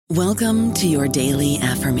Welcome to your daily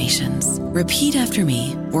affirmations. Repeat after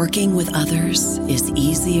me. Working with others is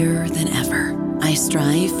easier than ever. I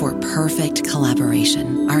strive for perfect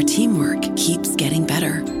collaboration. Our teamwork keeps getting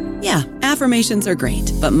better. Yeah, affirmations are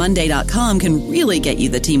great, but Monday.com can really get you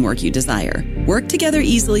the teamwork you desire. Work together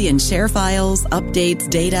easily and share files, updates,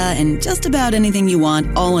 data, and just about anything you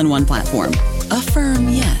want all in one platform. Affirm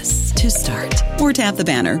yes to start, or tap the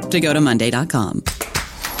banner to go to Monday.com.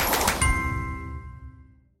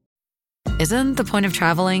 Isn't the point of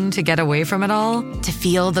traveling to get away from it all? To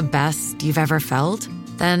feel the best you've ever felt?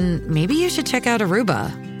 Then maybe you should check out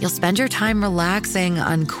Aruba. You'll spend your time relaxing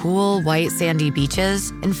on cool, white, sandy beaches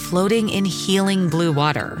and floating in healing blue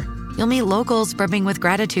water. You'll meet locals brimming with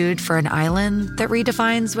gratitude for an island that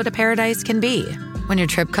redefines what a paradise can be. When your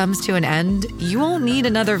trip comes to an end, you won't need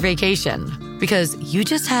another vacation because you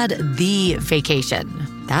just had the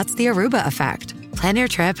vacation. That's the Aruba effect. Plan your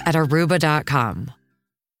trip at Aruba.com.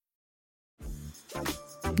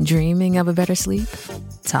 Dreaming of a better sleep?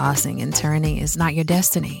 Tossing and turning is not your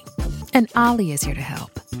destiny. And Ollie is here to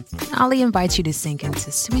help. Ollie invites you to sink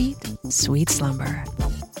into sweet, sweet slumber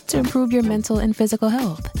to improve your mental and physical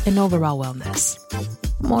health and overall wellness.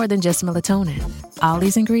 More than just melatonin,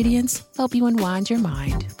 Ollie's ingredients help you unwind your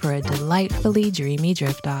mind for a delightfully dreamy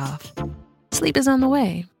drift off. Sleep is on the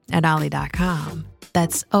way at Ollie.com.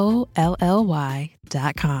 That's OLLY.com.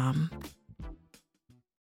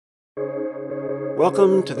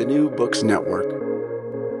 Welcome to the New Books Network.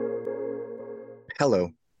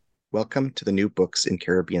 Hello. Welcome to the New Books in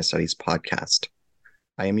Caribbean Studies podcast.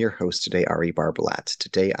 I am your host today, Ari Barbalat.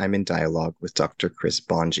 Today I'm in dialogue with Dr. Chris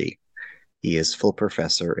Bonji. He is full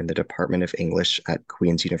professor in the Department of English at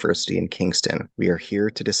Queen's University in Kingston. We are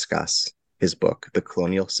here to discuss his book, The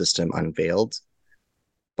Colonial System Unveiled,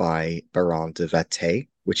 by Baron de Vattay,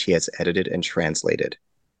 which he has edited and translated.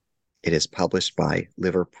 It is published by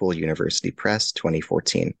Liverpool University Press,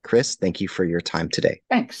 2014. Chris, thank you for your time today.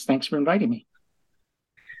 Thanks. Thanks for inviting me.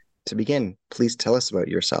 To begin, please tell us about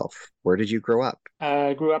yourself. Where did you grow up?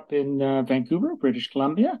 I grew up in Vancouver, British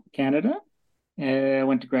Columbia, Canada. I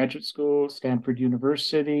went to graduate school, Stanford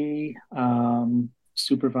University,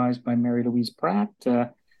 supervised by Mary Louise Pratt,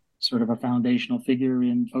 sort of a foundational figure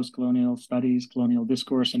in post-colonial studies, colonial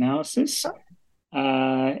discourse analysis.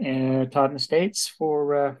 And taught in the States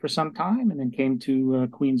for some time, and then came to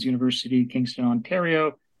Queen's University, Kingston,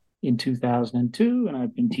 Ontario, in 2002, and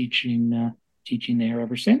I've been teaching there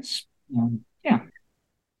ever since.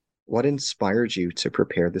 What inspired you to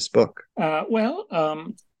prepare this book? I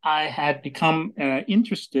had become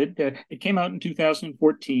interested. It came out in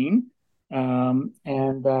 2014, and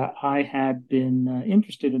I had been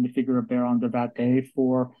interested in the figure of Baron de Vattay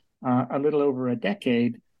for a little over a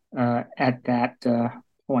decade. At that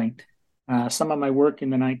point. Some of my work in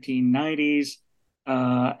the 1990s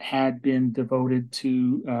had been devoted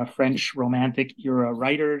to French Romantic era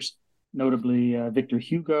writers, notably Victor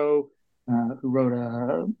Hugo,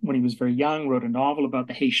 who when he was very young, wrote a novel about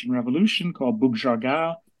the Haitian Revolution called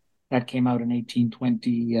Bouc-Jargal. That came out in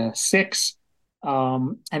 1826.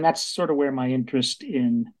 And that's sort of where my interest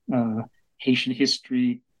in Haitian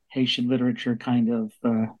history, Haitian literature kind of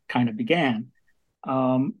began.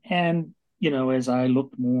 And as I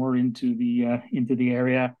looked more into the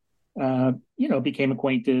area, became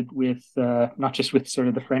acquainted with not just with sort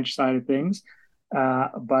of the French side of things,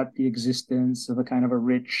 but the existence of a kind of a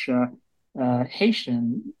rich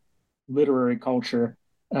Haitian literary culture,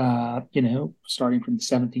 starting from the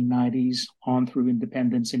 1790s on through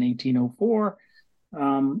independence in 1804.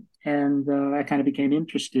 And I kind of became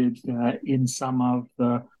interested in some of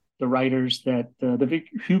the writers that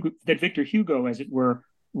Victor Hugo, as it were,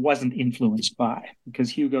 wasn't influenced by,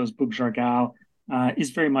 because Hugo's Bouc-Jargal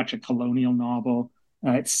is very much a colonial novel.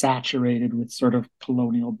 It's saturated with sort of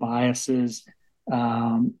colonial biases,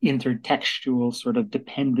 intertextual sort of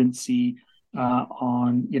dependency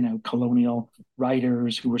on colonial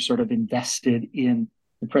writers who were sort of invested in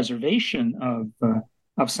the preservation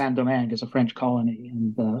of Saint-Domingue as a French colony,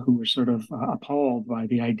 and who were sort of appalled by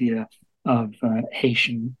the idea of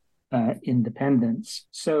Haitian independence.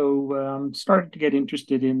 So started to get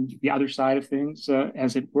interested in the other side of things,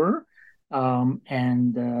 as it were.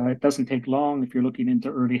 And it doesn't take long, if you're looking into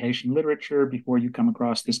early Haitian literature, before you come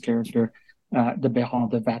across this character, the Baron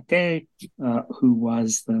de Vattay, who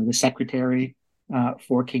was the secretary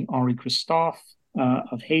for King Henri Christophe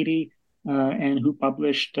of Haiti, and who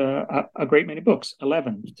published a great many books,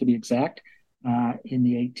 11 to be exact, in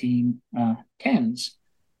the 1810s.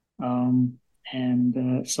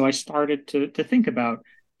 So I started to think about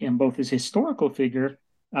him both as a historical figure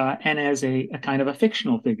and as a kind of a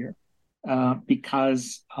fictional figure,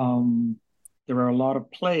 because There are a lot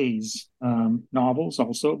of plays, novels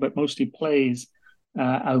also, but mostly plays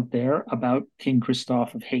out there about King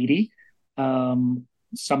Christophe of Haiti. Some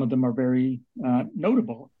of them are very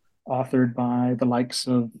notable, authored by the likes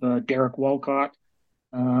of Derek Walcott,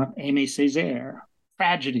 Aimé Césaire,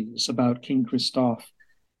 tragedies about King Christophe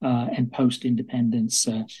and post-independence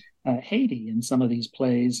Haiti. And some of these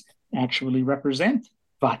plays actually represent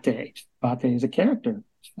Vathey. Vathey is a character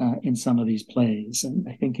in some of these plays. And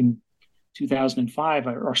I think in 2005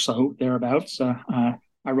 or so, thereabouts, I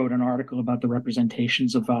wrote an article about the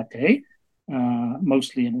representations of Vathey,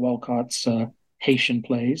 mostly in Walcott's Haitian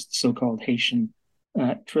plays, the so-called Haitian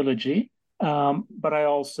trilogy. But I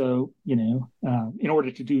also, in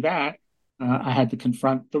order to do that, I had to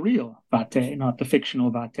confront the real Vathey, not the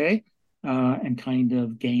fictional Vathey, and kind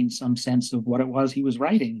of gain some sense of what it was he was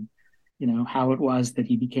writing, how it was that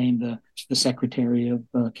he became the secretary of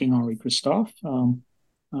King Henri Christophe.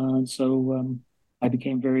 So I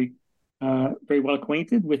became very well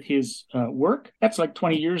acquainted with his work. That's like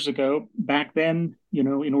 20 years ago. Back then,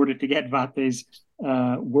 in order to get Vathey's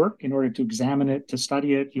work, in order to examine it, to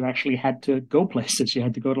study it, you actually had to go places. You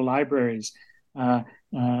had to go to libraries. I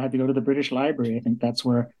had to go to the British Library. I think that's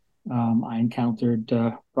where I encountered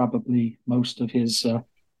probably most of his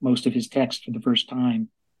text for the first time.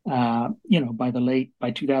 By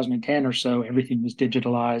 2010 or so, everything was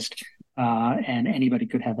digitalized, and anybody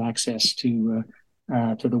could have access to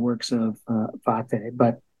the works of Vathey.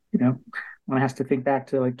 But one has to think back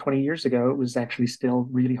to like 20 years ago. It was actually still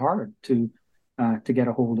really hard to get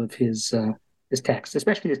a hold of his text,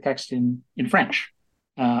 especially his text in French,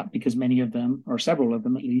 because many of them, or several of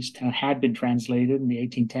them at least, had been translated in the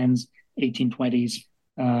 1810s, 1820s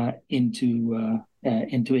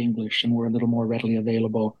into English and were a little more readily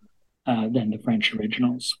available than the French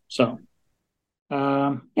originals. So,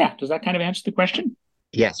 does that kind of answer the question?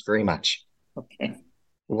 Yes, very much. Okay.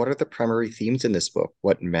 What are the primary themes in this book?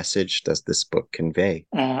 What message does this book convey?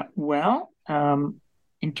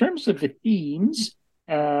 In terms of the themes,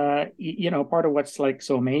 part of what's like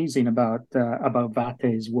so amazing about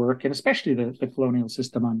Vathey's work, and especially the Colonial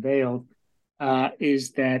System Unveiled,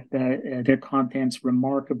 is that their contents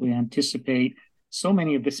remarkably anticipate so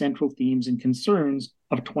many of the central themes and concerns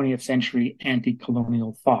of 20th century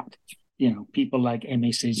anti-colonial thought. People like Aimé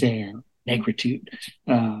Césaire, negritude,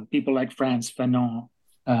 people like Frantz Fanon,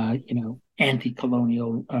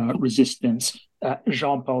 anti-colonial resistance,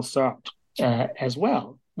 Jean-Paul Sartre as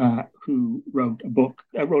well, who wrote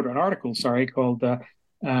an article, called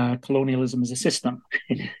Colonialism as a System.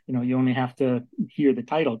 You only have to hear the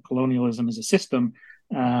title, Colonialism as a System,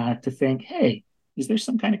 to think, hey, is there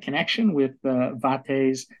some kind of connection with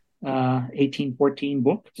Vathey's 1814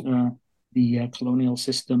 book, The Colonial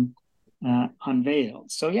System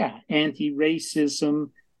Unveiled? So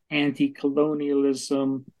anti-racism,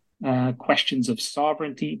 anti-colonialism, questions of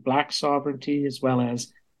sovereignty, Black sovereignty, as well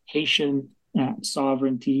as Haitian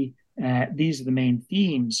sovereignty. These are the main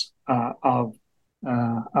themes of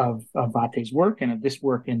Vathey's work, and of this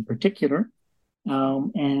work in particular.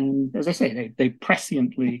 And as I say, they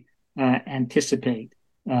presciently anticipate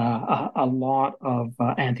a lot of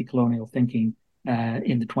anti-colonial thinking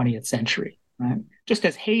in the 20th century. Right? Just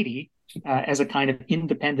as Haiti, as a kind of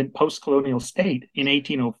independent post-colonial state in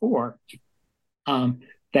 1804,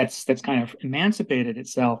 that's kind of emancipated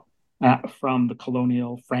itself from the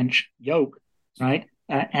colonial French yoke, right?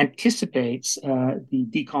 Anticipates the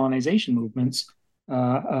decolonization movements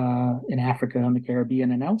in Africa and the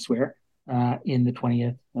Caribbean and elsewhere in the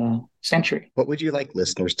 20th century. What would you like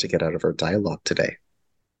listeners to get out of our dialogue today?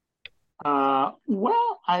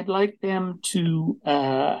 I'd like them to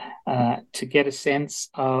get a sense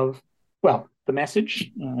of, the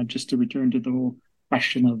message, just to return to the whole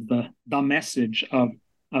question of the message of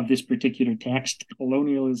this particular text.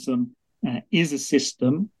 Colonialism is a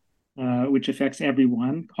system which affects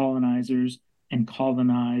everyone, colonizers and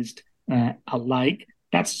colonized alike.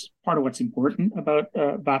 That's part of what's important about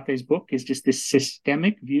Vathey's book, is just this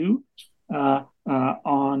systemic view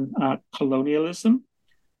on colonialism.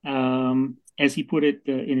 As he put it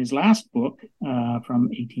in his last book from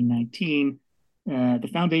 1819, the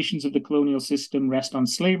foundations of the colonial system rest on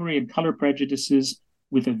slavery and color prejudices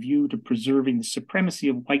with a view to preserving the supremacy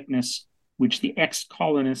of whiteness, which the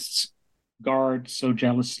ex-colonists guard so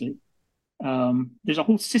jealously. There's a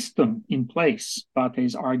whole system in place,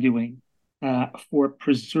 Vathey's arguing, for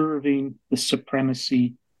preserving the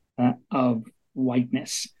supremacy of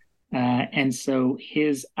whiteness. And so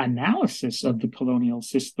his analysis of the colonial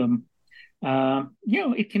system,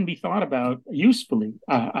 it can be thought about usefully,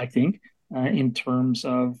 I think, in terms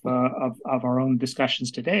of our own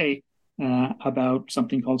discussions today, about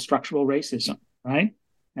something called structural racism, right?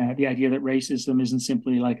 The idea that racism isn't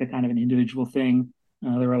simply like a kind of an individual thing.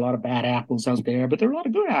 There are a lot of bad apples out there, but there are a lot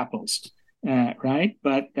of good apples, right?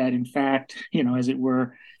 But that in fact, as it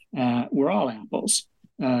were, we're all apples.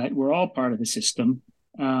 We're all part of the system,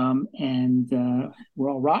 and we're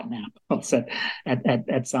all rotten apples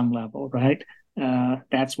at some level, right?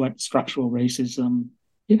 That's what structural racism,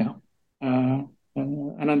 an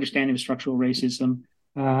understanding of structural racism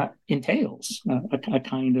entails, a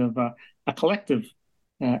kind of a collective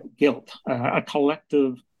guilt, a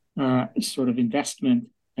collective sort of investment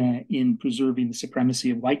in preserving the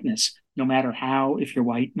supremacy of whiteness, no matter how, if you're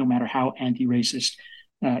white, no matter how anti-racist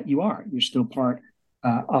you are, you're still part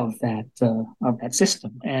of that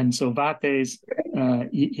system. And so Vate's,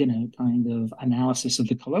 kind of analysis of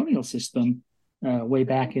the colonial system way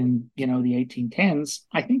back in, the 1810s,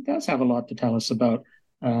 I think does have a lot to tell us about,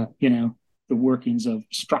 the workings of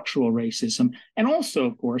structural racism, and also,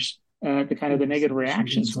 of course, the kind of the negative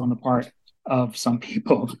reactions on the part of some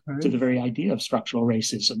people to the very idea of structural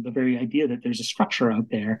racism, the very idea that there's a structure out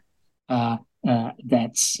there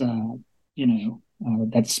that's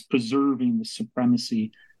that's preserving the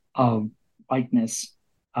supremacy of whiteness,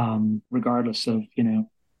 regardless of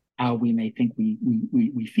how we may think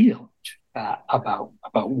we feel about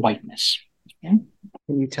whiteness. Yeah?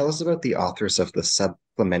 Can you tell us about the authors of the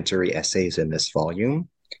supplementary essays in this volume?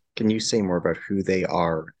 Can you say more about who they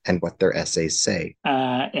are and what their essays say?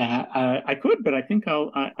 I could, but I think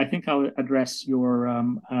I'll address your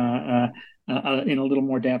in a little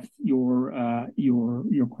more depth your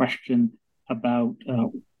question about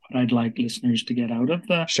what I'd like listeners to get out of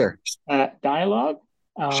the dialogue.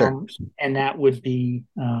 Sure. And that would be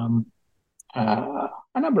a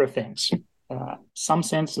number of things. Some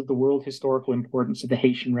sense of the world historical importance of the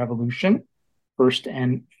Haitian Revolution, first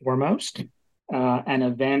and foremost, an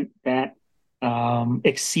event that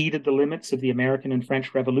exceeded the limits of the American and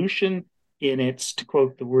French Revolution in its, to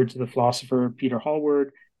quote the words of the philosopher Peter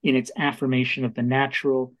Hallward, in its affirmation of the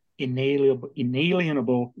natural,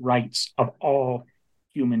 inalienable rights of all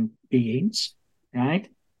human beings, right?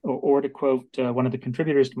 Or to quote one of the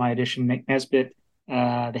contributors to my edition, Nick Nesbitt,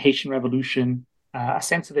 the Haitian Revolution, a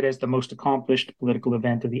sense of it as the most accomplished political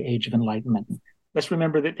event of the Age of Enlightenment. Let's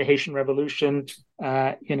remember that the Haitian Revolution,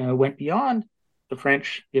 went beyond the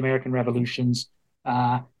French, the American revolutions,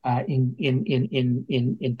 in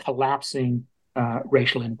collapsing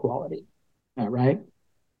racial inequality, right?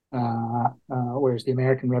 Whereas the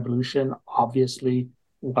American Revolution obviously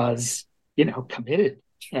was, committed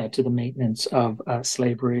to the maintenance of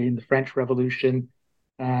slavery. And the French Revolution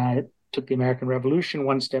took the American Revolution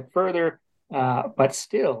one step further, but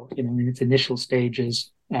still, in its initial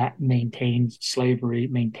stages, maintained slavery,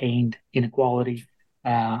 maintained inequality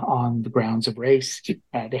on the grounds of race.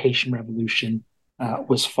 The Haitian Revolution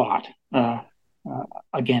was fought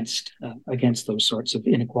against those sorts of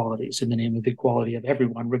inequalities in the name of the equality of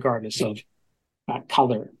everyone, regardless of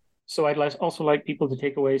color. So I'd also like people to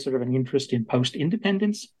take away sort of an interest in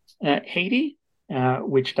post-independence Haiti,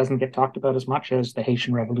 which doesn't get talked about as much as the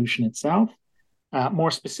Haitian Revolution itself.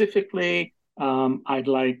 More specifically, I'd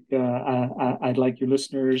like your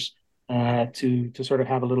listeners to sort of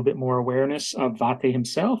have a little bit more awareness of Vate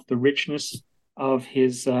himself, the richness of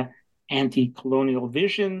his anti-colonial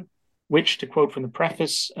vision, which, to quote from the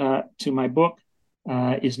preface to my book,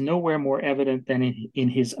 is nowhere more evident than in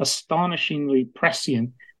his astonishingly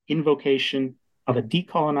prescient invocation of a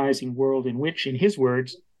decolonizing world in which, in his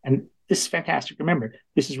words, and this is fantastic, remember,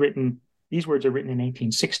 these words are written in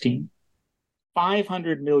 1816,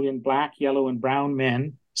 500 million black, yellow, and brown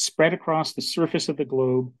men spread across the surface of the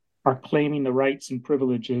globe are claiming the rights and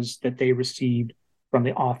privileges that they received from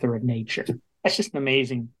the author of nature. That's just an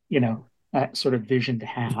amazing, sort of vision to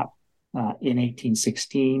have in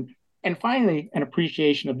 1816. And finally, an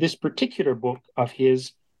appreciation of this particular book of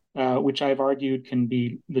his, which I've argued can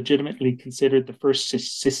be legitimately considered the first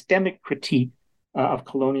systemic critique of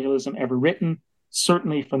colonialism ever written,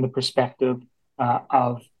 certainly from the perspective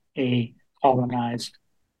of a colonized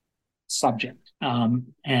subject.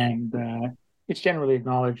 And it's generally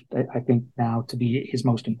acknowledged, I think, now to be his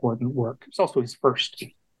most important work. It's also his first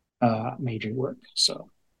major work. So,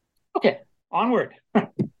 okay, onward.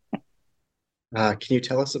 Can you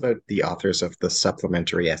tell us about the authors of the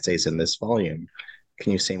supplementary essays in this volume?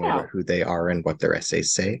 Can you say more about who they are and what their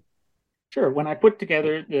essays say? Sure. When I put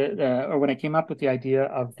together or when I came up with the idea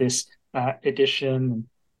of this edition,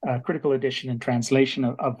 critical edition and translation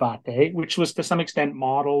of Vate, which was to some extent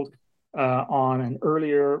modeled on an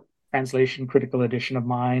earlier translation critical edition of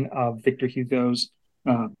mine of Victor Hugo's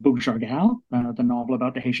Bougargal, the novel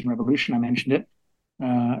about the Haitian Revolution. I mentioned it.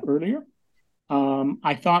 earlier.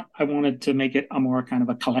 I thought I wanted to make it a more kind of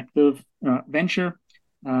a collective venture.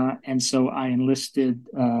 And so I enlisted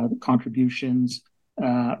contributions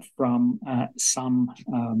from some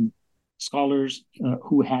scholars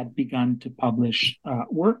who had begun to publish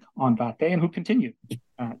work on Vatae and who continue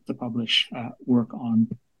to publish work on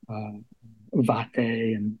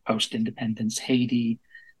Vatae and post-independence Haiti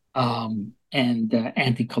and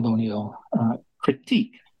anti-colonial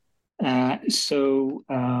critique. So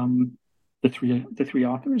the three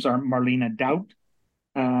authors are Marlene Doubt,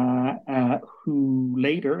 who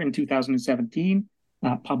later in 2017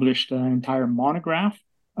 published an entire monograph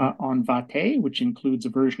on Vatae, which includes a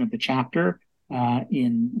version of the chapter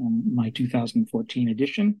in my 2014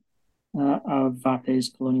 edition of Vatae's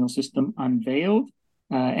Colonial System Unveiled,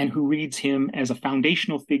 and who reads him as a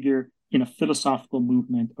foundational figure in a philosophical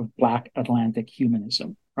movement of Black Atlantic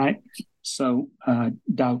humanism, right? So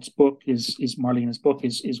Doubt's book Marlene's book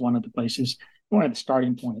is one of the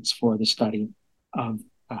starting points for the study of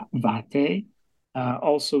Vatae.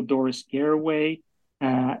 Also Doris Garraway,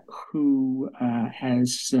 who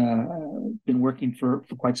has been working for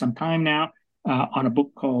quite some time now on a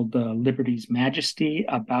book called Liberty's Majesty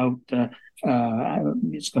about,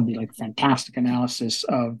 it's going to be like a fantastic analysis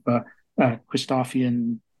of the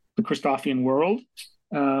Christophian world.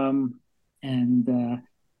 And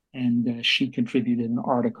she contributed an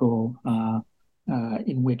article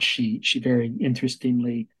in which she very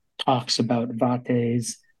interestingly talks about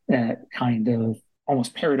Vatae's kind of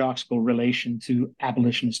almost paradoxical relation to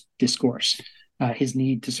abolitionist discourse, his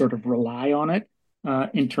need to sort of rely on it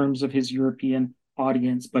in terms of his European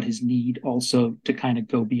audience, but his need also to kind of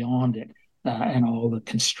go beyond it and all the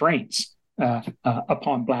constraints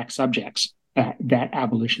upon Black subjects that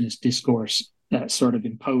abolitionist discourse sort of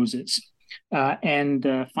imposes. And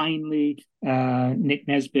finally, Nick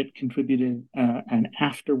Nesbitt contributed an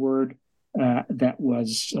afterword that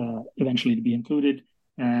was eventually to be included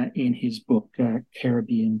in his book,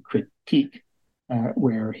 Caribbean Critique,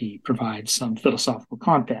 where he provides some philosophical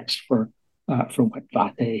context for what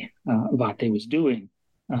Vatae was doing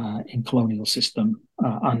in Colonial System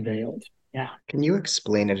Unveiled. Yeah. Can you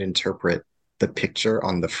explain and interpret the picture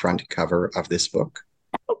on the front cover of this book?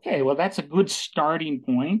 Okay, well, that's a good starting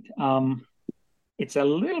point. It's a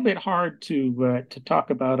little bit hard to talk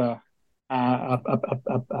about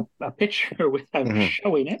a picture without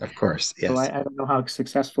showing it. Of course, yes. So I don't know how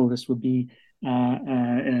successful this would be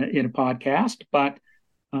in a podcast, but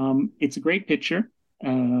it's a great picture,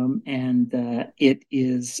 and it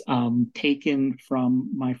is taken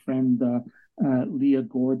from my friend Leah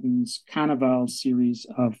Gordon's Carnival series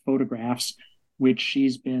of photographs, which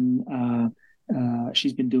she's been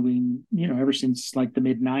doing, ever since like the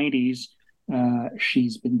mid-90s.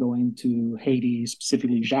 She's been going to Haiti,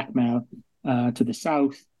 specifically Jacmel, to the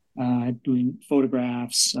south, doing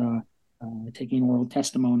photographs, taking oral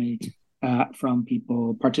testimony from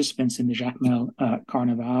participants in the Jacmel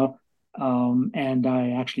Carnival. And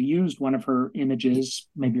I actually used one of her images,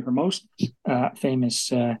 maybe her most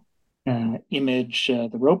famous image, the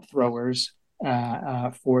rope throwers,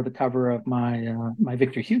 for the cover of my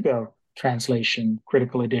Victor Hugo translation,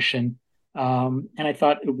 critical edition. And I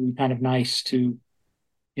thought it would be kind of nice to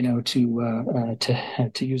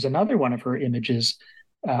use another one of her images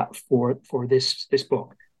for this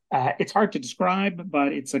book. It's hard to describe,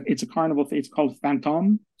 but it's a carnival. It's called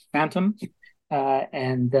Phantom, and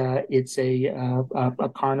it's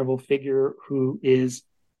a carnival figure who is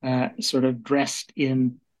sort of dressed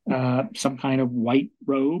in some kind of white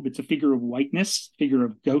robe. It's a figure of whiteness, figure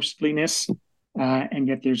of ghostliness. And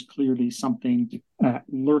yet there's clearly something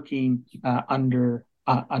lurking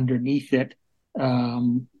underneath it.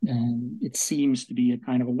 And it seems to be a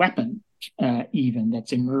kind of a weapon, even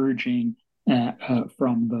that's emerging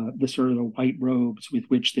from the sort of the white robes with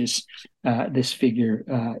which this figure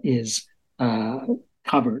is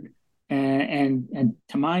covered. And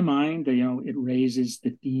to my mind, it raises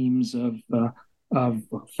the themes of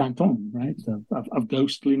phantom, right? Of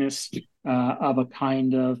ghostliness, of a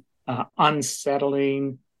kind of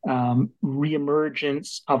unsettling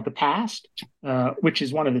reemergence of the past, which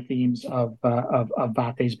is one of the themes of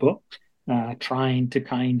Vatae's book, trying to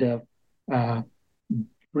kind of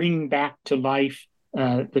bring back to life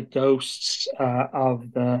the ghosts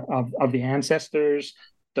of the ancestors,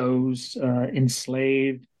 those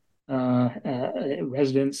enslaved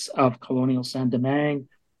residents of colonial Saint-Domingue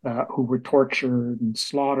who were tortured and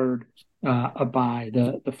slaughtered by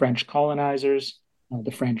the French colonizers,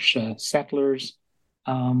 the French settlers.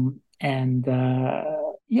 And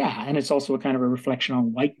it's also a kind of a reflection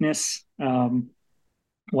on whiteness.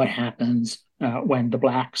 What happens when the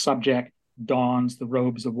Black subject dons the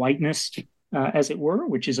robes of whiteness, as it were,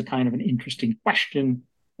 which is a kind of an interesting question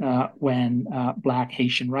when Black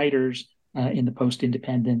Haitian writers in the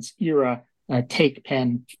post-independence era take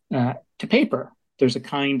pen to paper. There's a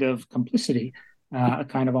kind of complicity, a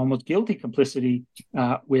kind of almost guilty complicity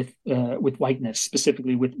with whiteness,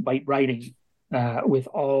 specifically with white writing, with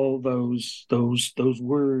all those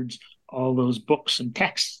words, all those books and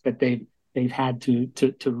texts that they've had to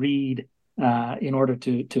read in order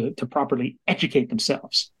to properly educate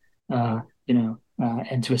themselves, and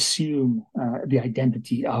to assume the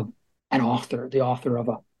identity of an author, the author of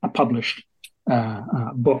a published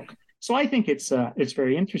book. So I think it's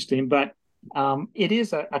very interesting, but it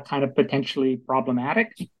is a kind of potentially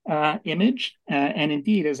problematic image. And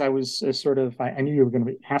indeed, as I was I knew you were going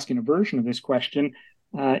to be asking a version of this question,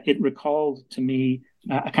 it recalled to me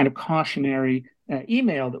a kind of cautionary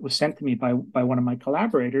email that was sent to me by one of my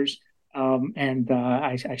collaborators, and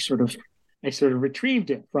I sort of retrieved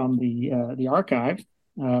it from the archive,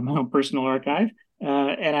 my own personal archive,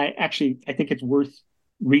 and I think it's worth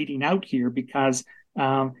reading out here because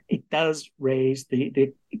it does raise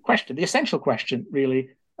the question, the essential question, really,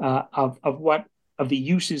 of the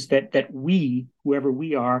uses that we, whoever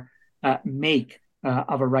we are, make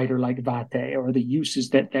of a writer like Vate, or the uses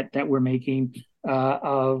that we're making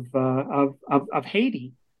of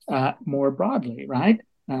Haiti more broadly, right?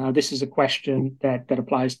 This is a question that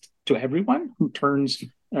applies to everyone who turns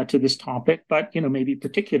to this topic, but maybe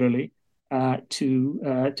particularly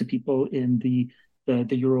to people in the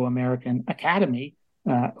Euro-American Academy,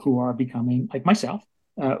 who are becoming, like myself,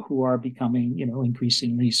 who are becoming,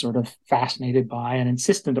 increasingly sort of fascinated by and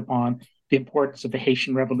insistent upon the importance of the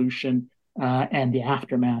Haitian Revolution and the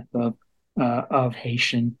aftermath of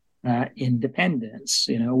Haitian independence.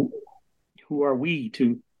 Who are we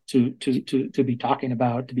to be talking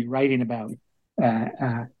about, to be writing about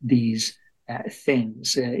these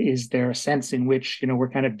things? Is there a sense in which we're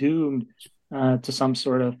kind of doomed to some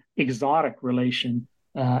sort of exotic relation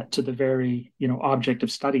to the very object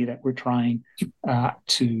of study that we're trying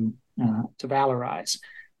to valorize?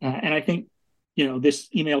 And I think this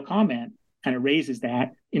email comment kind of raises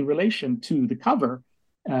that in relation to the cover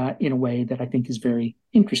in a way that I think is very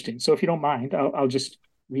interesting. So if you don't mind, I'll just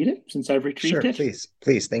read it since I've retrieved it. Sure,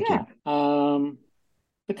 please, thank you.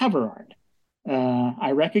 The cover art.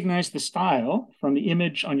 I recognize the style from the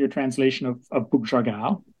image on your translation of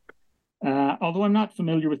Boucjargal. Although I'm not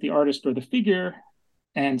familiar with the artist or the figure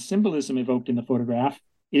and symbolism evoked in the photograph,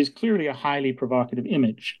 it is clearly a highly provocative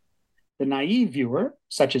image. The naive viewer,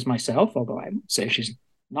 such as myself, although I would say she's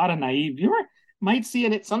not a naive viewer, might see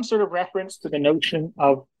in it some sort of reference to the notion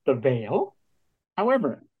of the veil.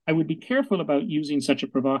 However, I would be careful about using such a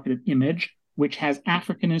provocative image which has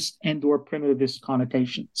Africanist and or primitivist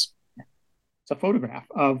connotations. It's a photograph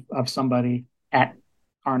of somebody at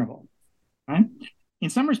Carnival, right? In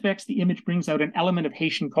some respects, the image brings out an element of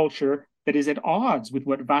Haitian culture that is at odds with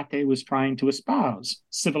what Vate was trying to espouse: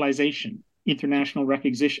 civilization, international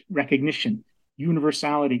recognition,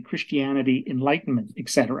 universality, Christianity, enlightenment,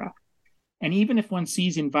 etc. And even if one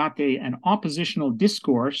sees in Vate an oppositional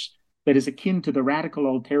discourse that is akin to the radical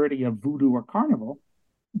alterity of voodoo or carnival,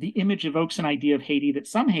 the image evokes an idea of Haiti that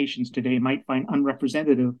some Haitians today might find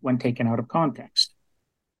unrepresentative when taken out of context.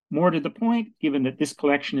 More to the point, given that this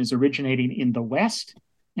collection is originating in the West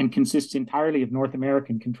and consists entirely of North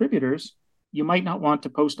American contributors, you might not want to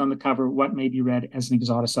post on the cover what may be read as an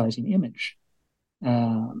exoticizing image.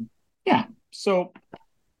 So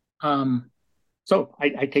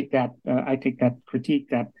I take that critique,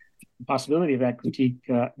 that possibility of that critique,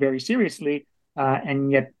 very seriously,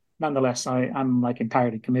 and yet nonetheless I'm like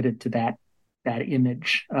entirely committed to that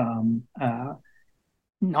image,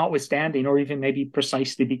 notwithstanding, or even maybe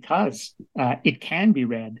precisely because it can be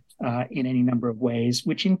read in any number of ways,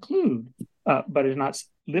 which include, but is not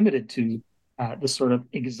limited to, the sort of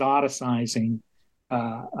exoticizing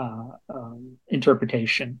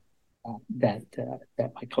interpretation that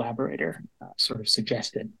my collaborator sort of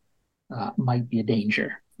suggested might be a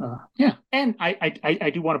danger. And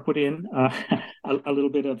I do want to put in a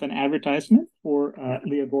little bit of an advertisement for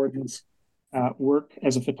Leah Gordon's work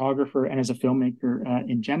as a photographer and as a filmmaker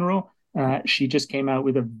in general. She just came out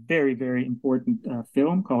with a very, very important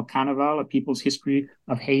film called Carnaval: A People's History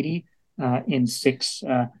of Haiti, in six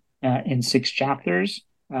chapters,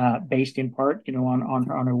 based in part,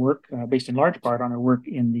 on her work, based in large part on her work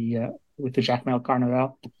with the Jacmel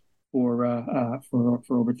Carnaval for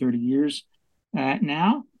over 30 years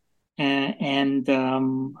now, and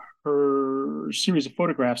her series of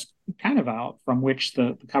photographs, Carnaval, from which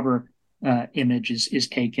the cover image is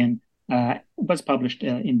taken, was published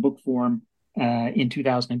in book form in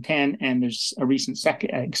 2010, and there's a recent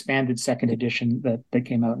expanded second edition that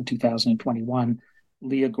came out in 2021.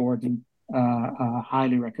 Leah Gordon,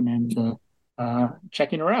 highly recommend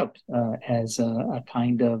checking her out as a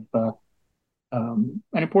kind of an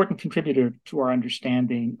important contributor to our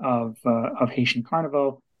understanding of Haitian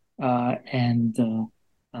Carnival and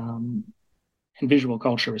visual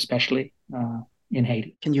culture, especially in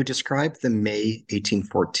Haiti. Can you describe the May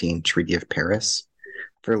 1814 Treaty of Paris?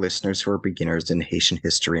 For listeners who are beginners in Haitian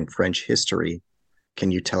history and French history,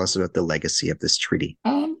 can you tell us about the legacy of this treaty?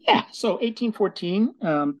 So 1814,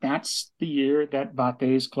 that's the year that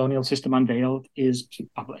Vatté's Colonial System Unveiled is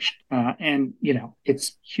published. And,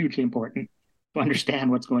 it's hugely important to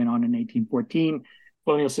understand what's going on in 1814.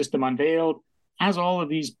 Colonial System Unveiled has all of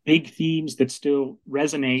these big themes that still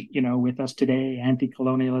resonate, with us today: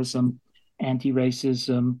 anti-colonialism,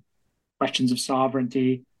 anti-racism, questions of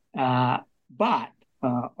sovereignty. But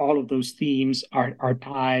all of those themes are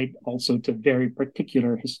tied also to very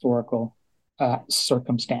particular historical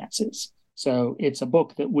circumstances. So it's a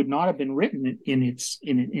book that would not have been written in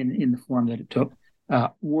the form that it took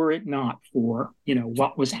were it not for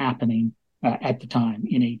what was happening at the time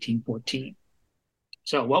in 1814.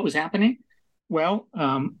 So what was happening? Well,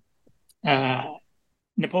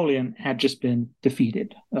 Napoleon had just been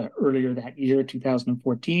defeated earlier that year,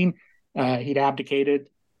 2014. He'd abdicated.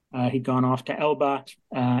 He'd gone off to Elba,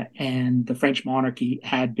 and the French monarchy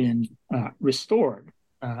had been restored,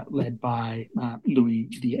 led by Louis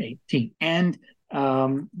XVIII. And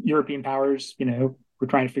European powers, were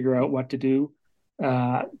trying to figure out what to do,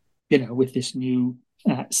 with this new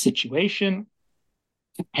situation.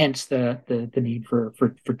 Hence the need for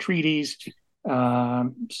treaties,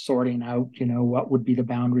 sorting out, what would be the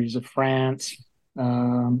boundaries of France,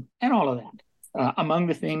 and all of that. Among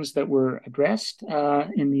the things that were addressed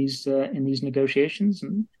in these negotiations,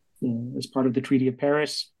 and as part of the Treaty of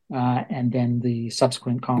Paris, and then the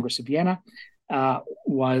subsequent Congress of Vienna,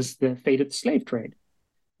 was the fate of the slave trade.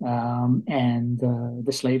 And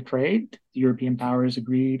the slave trade, the European powers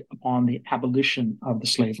agreed upon the abolition of the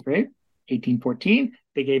slave trade. 1814,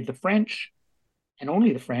 they gave the French, and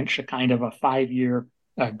only the French, a kind of a 5-year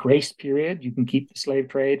grace period. You can keep the slave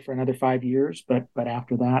trade for another 5 years, but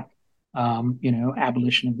after that,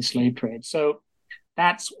 abolition of the slave trade. So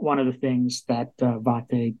that's one of the things that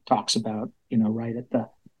Vatté talks about, right at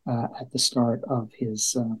the start of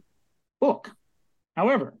his book.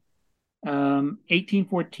 However,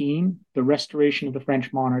 1814, the restoration of the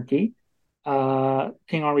French monarchy,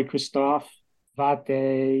 King Henri Christophe,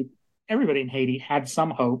 Vatté, everybody in Haiti had some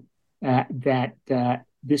hope that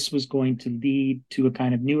this was going to lead to a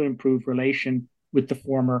kind of new and improved relation with the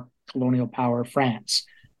former colonial power of France,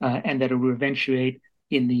 and that it would eventuate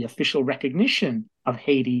in the official recognition of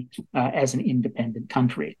Haiti as an independent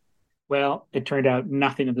country. Well, it turned out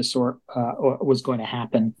nothing of the sort was going to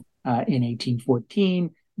happen in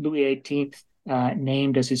 1814. Louis XVIII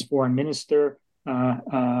named as his foreign minister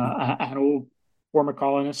an old former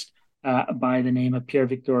colonist by the name of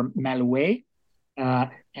Pierre-Victor Malouet.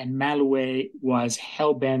 And Malouet was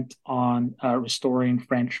hell-bent on restoring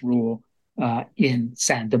French rule in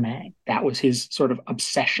Saint-Domingue. That was his sort of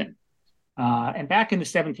obsession. And back in the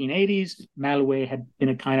 1780s, Malouet had been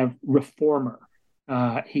a kind of reformer.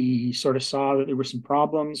 He sort of saw that there were some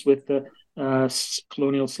problems with the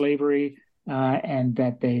colonial slavery, and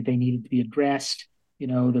that they needed to be addressed.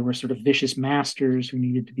 There were sort of vicious masters who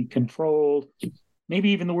needed to be controlled. Maybe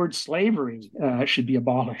even the word slavery should be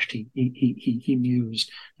abolished, he mused,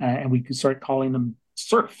 and we could start calling them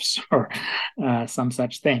serfs or some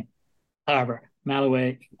such thing. However,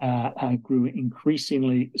 Malouet grew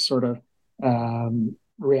increasingly sort of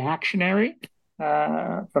reactionary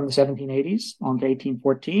from the 1780s on to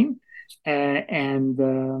 1814.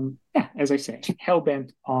 And as I say,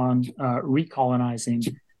 hell-bent on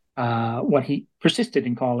recolonizing what he persisted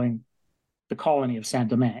in calling the colony of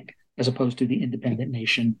Saint-Domingue, as opposed to the independent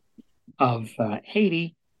nation of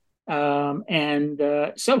Haiti.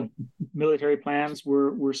 So military plans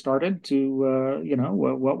were started to,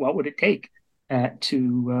 what would it take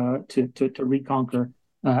to reconquer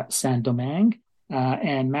Saint-Domingue?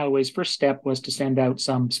 And Malouet's first step was to send out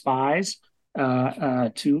some spies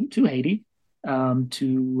to Haiti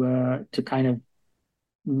to kind of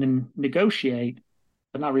negotiate,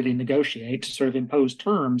 but not really negotiate, to sort of impose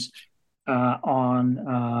terms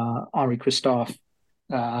on Henri Christophe,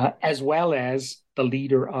 as well as the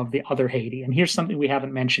leader of the other Haiti. And here's something we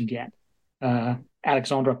haven't mentioned yet.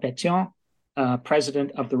 Alexandre Pétion,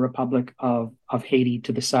 president of the Republic of Haiti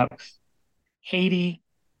to the south. Haiti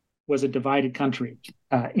was a divided country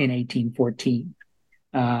in 1814.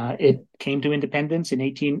 It came to independence in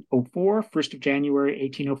 1804, 1st of January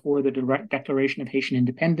 1804, the Declaration of Haitian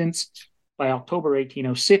Independence. By October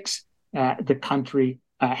 1806, the country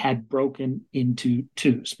had broken into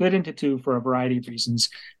two, split into two for a variety of reasons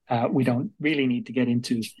we don't really need to get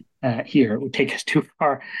into here. It would take us too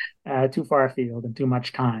far afield and too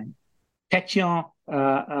much time. Pétion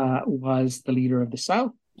was the leader of the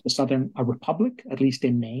South, a republic, at least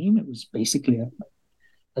in name. It was basically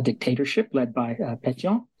a dictatorship led by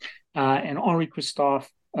Pétion. And Henri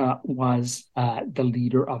Christophe was the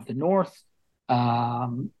leader of the North.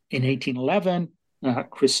 In 1811,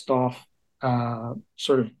 Christophe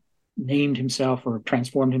sort of named himself or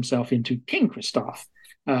transformed himself into King Christophe.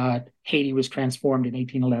 Haiti was transformed in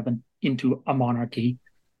 1811 into a monarchy.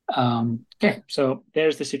 Okay, so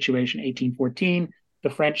there's the situation. 1814, the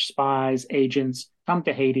French spies, agents come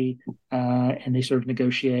to Haiti, and they sort of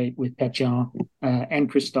negotiate with Pétion and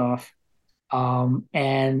Christophe. And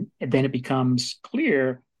then it becomes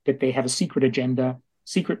clear that they have a secret agenda.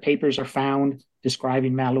 Secret papers are found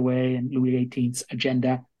describing Malouet and Louis XVIII's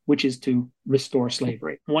agenda, which is to restore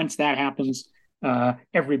slavery. Once that happens,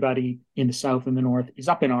 everybody in the South and the North is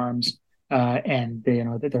up in arms, and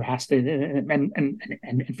that there has to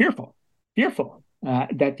and fearful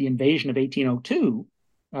that the invasion of 1802,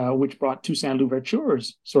 which brought Toussaint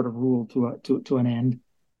Louverture's sort of rule to an end,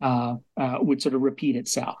 would sort of repeat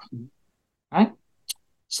itself. Right?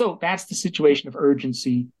 So that's the situation of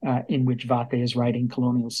urgency in which Vathey's writing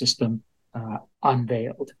Colonial System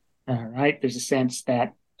unveiled. Right? There's a sense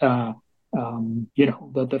that the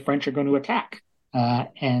French are going to attack,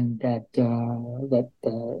 and that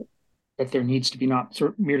there needs to be not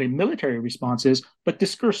merely military responses, but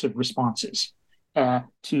discursive responses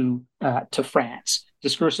to France.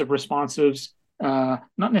 Discursive responses, not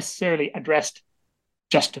necessarily addressed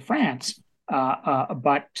just to France,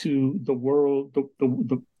 but to the world,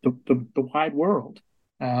 the wide world,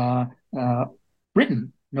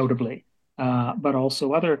 Britain notably, but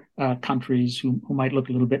also other countries who might look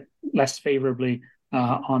a little bit less favorably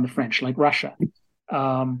on the French, like Russia.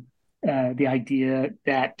 The idea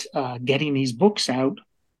that getting these books out,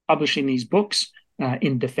 publishing these books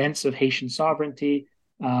in defense of Haitian sovereignty,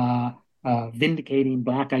 vindicating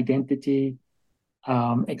Black identity,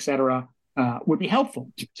 etc., would be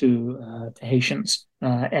helpful to Haitians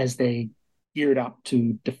as they geared up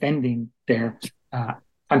to defending their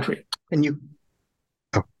country. Can you?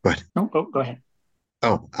 Oh, go ahead. No, go ahead.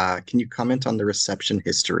 Oh, can you comment on the reception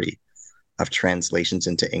history of translations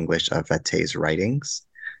into English of Vathey's writings?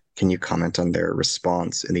 Can you comment on their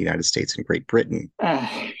response in the United States and Great Britain?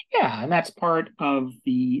 Yeah, and that's part of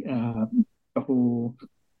the whole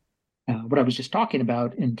what I was just talking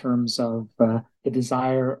about in terms of the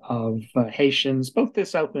desire of Haitians, both the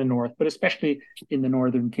South and the North, but especially in the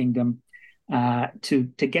Northern Kingdom, to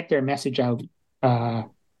get their message out,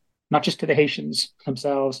 not just to the Haitians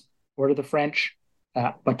themselves or to the French,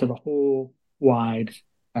 but to the whole wide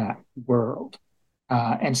world.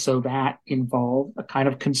 And so that involved a kind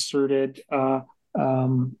of concerted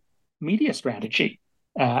media strategy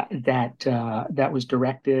that was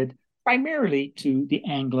directed primarily to the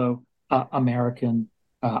Anglo-American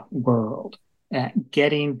world,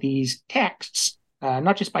 getting these texts,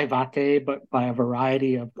 not just by Vathey, but by a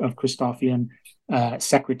variety of Christophian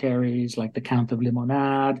secretaries like the Count of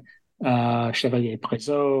Limonade, Chevalier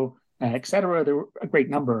Prézot, etc. There were a great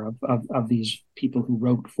number of these people who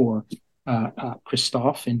wrote for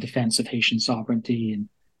Christophe in defense of Haitian sovereignty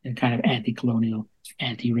in kind of anti-colonial,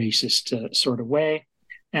 anti-racist sort of way,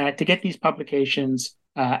 to get these publications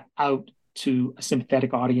out to a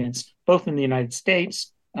sympathetic audience, both in the United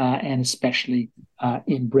States and especially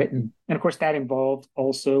in Britain. And of course, that involved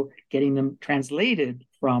also getting them translated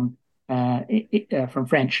from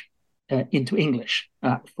French into English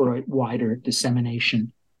for a wider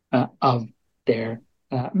dissemination of their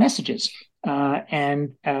messages.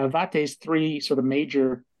 And Vathey's three sort of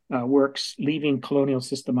major works, leaving Colonial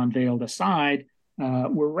System Unveiled aside,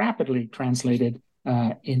 were rapidly translated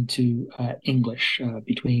into English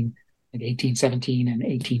between 1817 and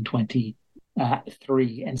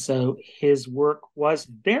 1823. And so his work was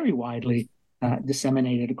very widely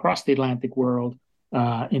disseminated across the Atlantic world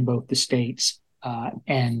in both the States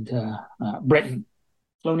and Britain.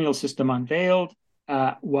 Colonial System Unveiled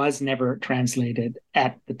was never translated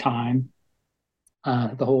at the time.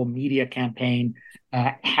 The whole media campaign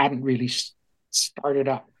hadn't really started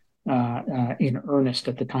up in earnest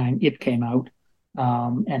at the time it came out.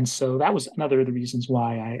 And so that was another of the reasons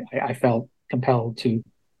why I felt compelled to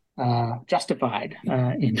justified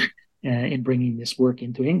in bringing this work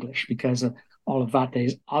into English, because all of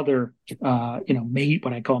Vate's other,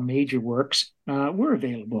 what I call major works were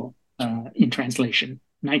available in translation.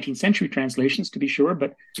 19th century translations, to be sure,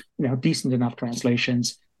 but decent enough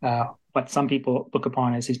translations. What some people look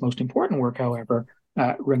upon as his most important work, however,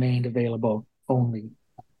 remained available only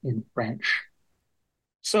in French.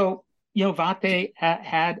 So, Vate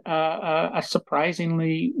had a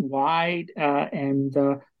surprisingly wide and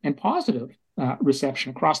positive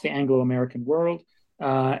reception across the Anglo-American world,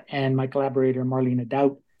 and my collaborator Marlene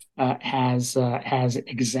Daut has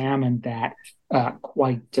examined that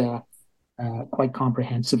quite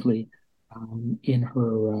comprehensively in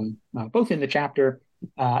her both in the chapter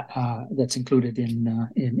that's included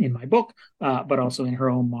in my book, but also in her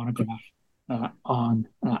own monograph on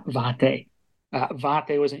Vate.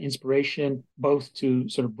 Vate was an inspiration both to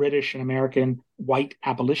sort of British and American white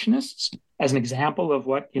abolitionists, as an example of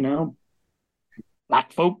what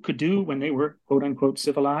Black folk could do when they were quote unquote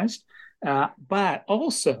civilized, but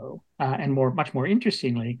also and much more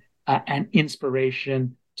interestingly, an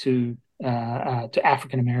inspiration to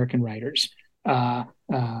African American writers, the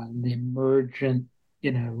emergent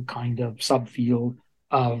kind of subfield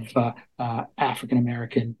of African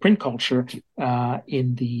American print culture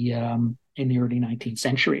in the early 19th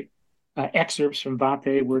century. Excerpts from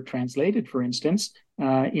Vate were translated, for instance,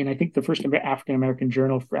 in I think the first African American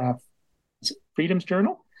journal, Freedom's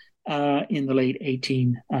Journal, in the late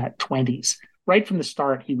 1820s. Right from the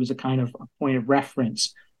start, he was a kind of a point of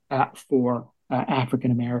reference for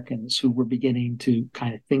African Americans who were beginning to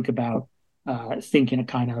kind of think in a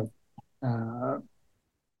kind of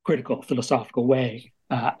critical philosophical way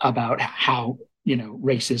about how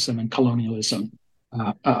racism and colonialism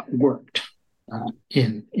worked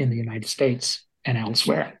in the United States and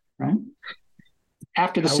elsewhere. Right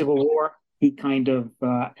after the Civil War, he kind of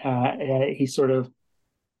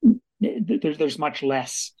there's much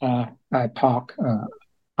less talk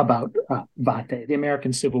about Vate. The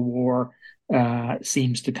American Civil War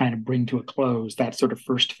seems to kind of bring to a close that sort of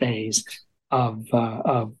first phase of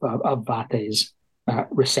Vate's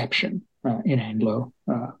reception in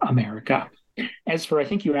Anglo-America. As for, I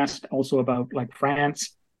think you asked also about like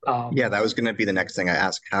France. That was going to be the next thing I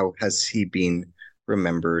asked. How has he been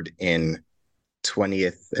remembered in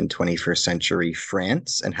 20th and 21st century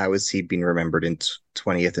France, and how is he being remembered in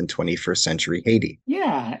 20th and 21st century Haiti?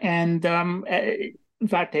 Yeah, and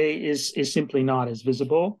Vate is simply not as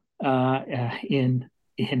visible in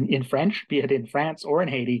French, be it in France or in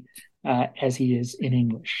Haiti, as he is in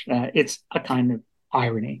English. It's a kind of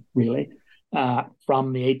irony, really.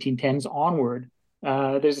 From the 1810s onward,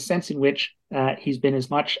 there's a sense in which he's been as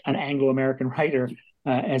much an Anglo-American writer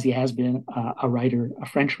as he has been a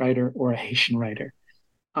French writer or a Haitian writer.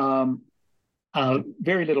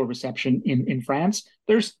 Very little reception in France.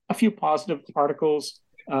 There's a few positive articles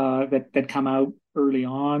that come out early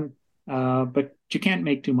on, but you can't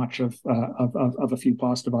make too much of a few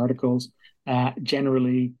positive articles.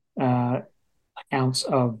 Generally, accounts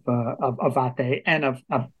of Vate and of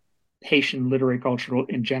Haitian literary culture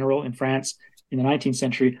in general in France in the 19th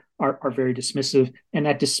century are very dismissive, and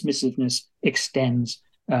that dismissiveness extends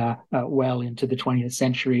well into the 20th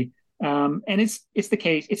century. And it's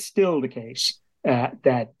still the case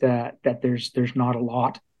that there's not a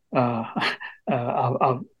lot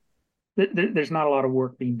there's not a lot of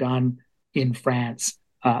work being done in France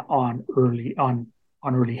on early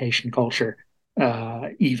Haitian culture,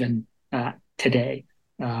 even today.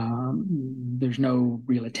 There's no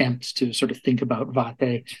real attempts to sort of think about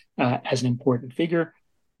Vate as an important figure,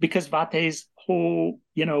 because Vate's whole,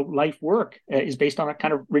 life work is based on a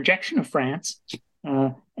kind of rejection of France,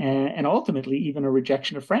 and ultimately even a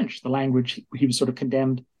rejection of French, the language he was sort of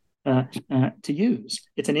condemned to use.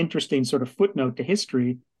 It's an interesting sort of footnote to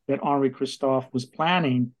history that Henri Christophe was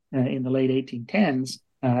planning in the late 1810s,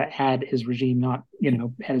 had his regime not,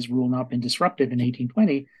 had his rule not been disrupted in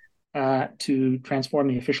 1820, to transform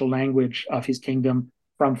the official language of his kingdom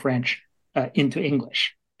from French into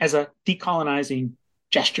English as a decolonizing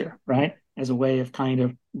gesture, right? As a way of kind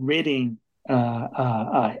of ridding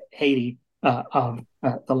Haiti of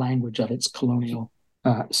the language of its colonial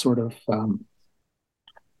sort of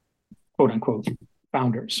quote unquote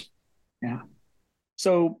founders. Yeah.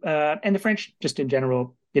 So, and the French, just in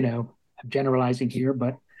general, I'm generalizing here,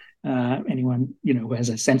 but anyone who has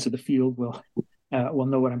a sense of the field will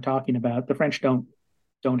know what I'm talking about. The French don't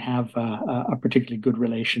have a particularly good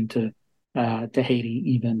relation to Haiti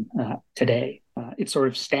even today. It sort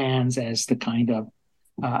of stands as the kind of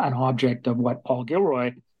an object of what Paul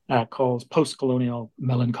Gilroy calls post-colonial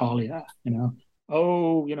melancholia.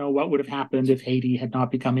 What would have happened if Haiti had not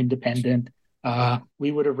become independent?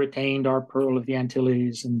 we would have retained our Pearl of the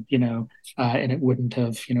Antilles, and and it wouldn't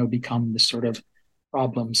have become this sort of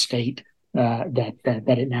problem state that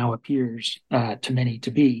it now appears to many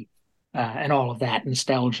to be, and all of that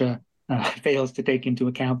nostalgia fails to take into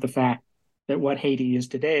account the fact that what Haiti is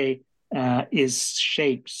today is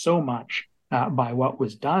shaped so much by what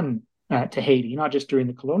was done to Haiti, not just during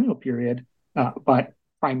the colonial period, but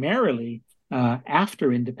primarily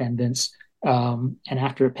after independence, and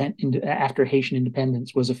after Haitian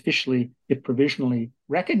independence was officially, if provisionally,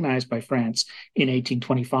 recognized by France in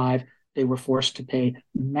 1825. They were forced to pay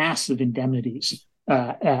massive indemnities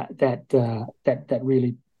that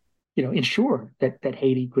really, ensure that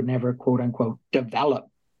Haiti could never, quote unquote, develop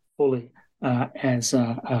fully as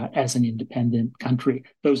an independent country.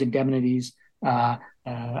 Those indemnities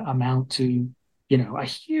amount to a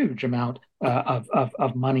huge amount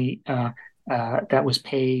of money that was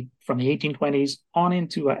paid from the 1820s on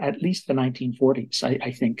into at least the 1940s,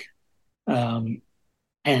 I think.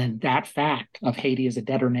 And that fact of Haiti as a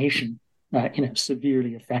debtor nation,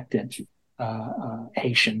 severely affected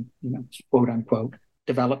Haitian, quote unquote,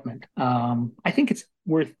 development. I think it's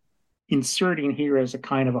worth inserting here as a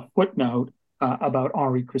kind of a footnote about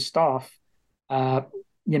Henri Christophe,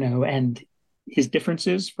 and his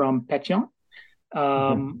differences from Pétion.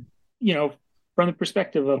 From the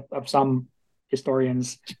perspective of some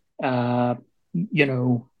historians, what's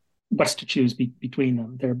to choose between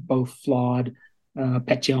them? They're both flawed.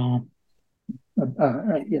 Pétion,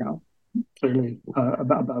 clearly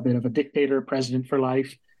a bit of a dictator, president for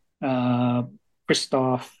life.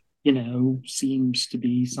 Christophe, seems to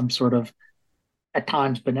be some sort of, at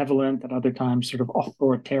times benevolent, at other times sort of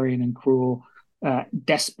authoritarian and cruel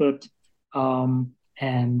despot.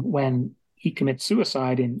 And when he commits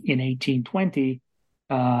suicide in 1820,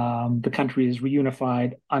 the country is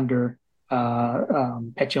reunified under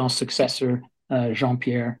Pétion's successor,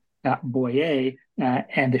 Jean-Pierre Boyer,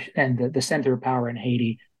 and the center of power in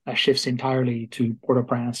Haiti shifts entirely to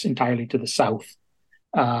Port-au-Prince, entirely to the south.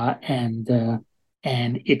 And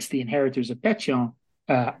it's the inheritors of Pétion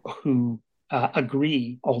who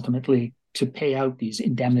agree ultimately to pay out these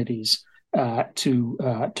indemnities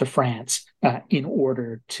to France in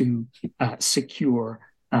order to secure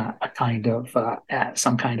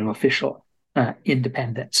some kind of official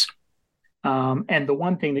independence. And the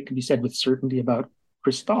one thing that can be said with certainty about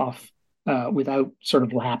Christophe, without sort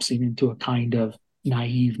of lapsing into a kind of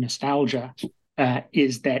naive nostalgia,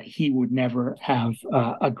 is that he would never have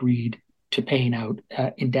agreed to paying out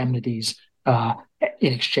indemnities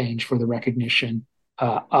in exchange for the recognition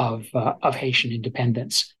of Haitian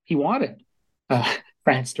independence. He wanted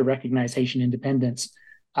France to recognize Haitian independence,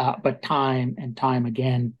 but time and time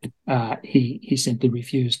again, he simply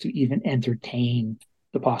refused to even entertain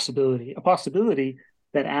a possibility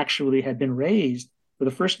that actually had been raised for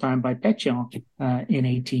the first time by Pétion in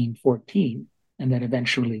 1814, and that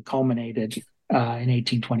eventually culminated in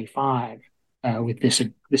 1825 with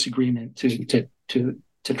this agreement to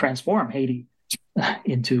transform Haiti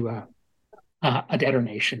into a debtor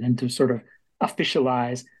nation and to sort of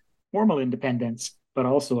officialize formal independence, but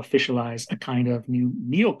also officialize a kind of new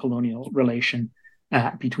neo-colonial relation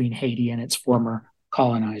between Haiti and its former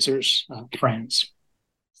colonizers, France.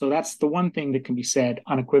 So that's the one thing that can be said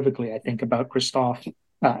unequivocally, I think, about Christophe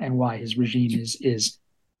and why his regime is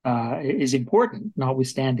important,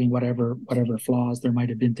 notwithstanding whatever flaws there might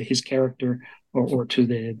have been to his character or to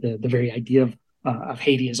the very idea of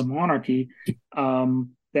Haiti as a monarchy.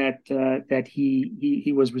 That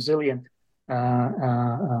he was resilient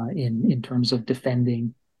in terms of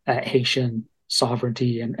defending Haitian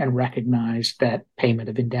sovereignty and recognized that payment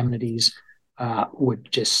of indemnities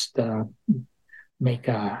would just make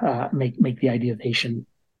the idea of Haitian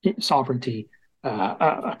sovereignty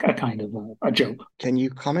a kind of a joke. Can you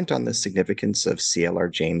comment on the significance of C.L.R.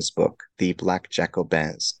 James' book, The Black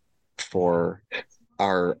Jacobins, for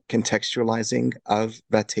our contextualizing of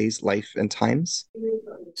Vathey's life and times?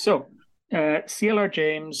 So, C.L.R.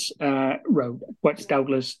 James wrote what's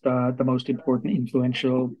doubtless the most important,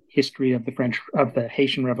 influential history of the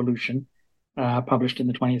Haitian Revolution, published in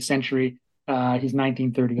the 20th century. His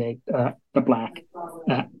 1938, The Black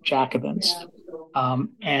Jacobins.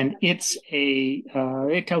 And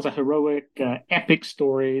it tells a heroic, epic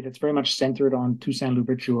story that's very much centered on Toussaint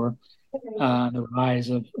Louverture, the rise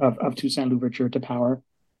of Toussaint Louverture to power.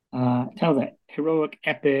 Tells a heroic,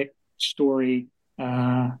 epic story,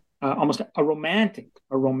 almost a romance,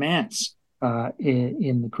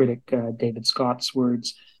 in the critic David Scott's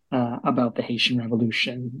words, about the Haitian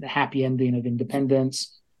Revolution, the happy ending of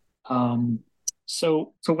independence.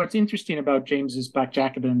 So what's interesting about James's Black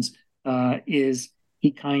Jacobins is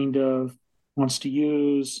he kind of wants to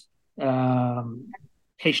use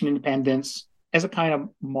Haitian independence as a kind of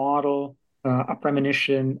model, a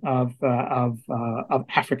premonition of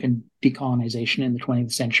African decolonization in the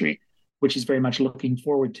 20th century, which is very much looking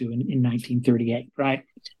forward to in 1938, right?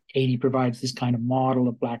 Haiti provides this kind of model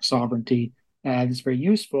of Black sovereignty that's very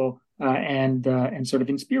useful and sort of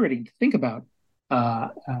inspiriting to think about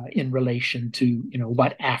in relation to, you know,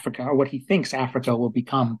 what Africa, or what he thinks Africa will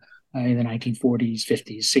become in the 1940s,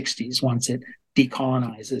 50s, 60s, once it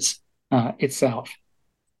decolonizes itself.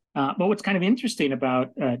 But what's kind of interesting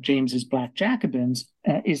about James's Black Jacobins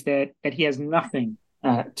is that he has nothing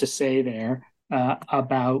to say there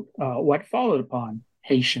about what followed upon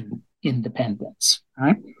Haitian independence.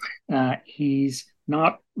 Right? He's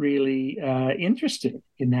not really interested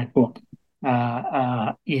in that book,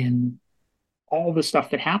 in all the stuff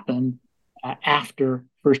that happened after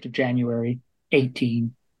 1st of January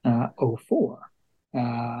 1804.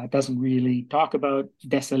 Doesn't really talk about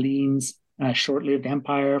Dessalines' short-lived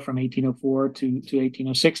empire from 1804 to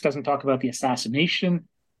 1806. Doesn't talk about the assassination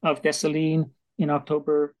of Dessalines in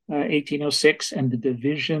October 1806 and the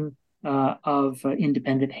division of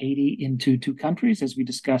independent Haiti into two countries, as we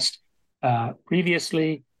discussed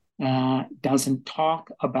previously. Doesn't talk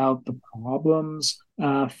about the problems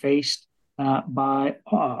faced by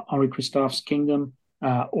Henri Christophe's kingdom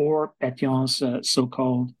or Pétion's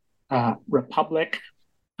so-called republic.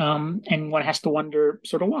 And one has to wonder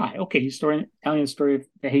sort of why. Okay, he's telling the story of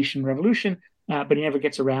the Haitian Revolution, but he never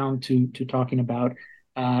gets around to talking about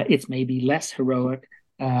its maybe less heroic,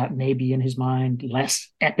 maybe in his mind less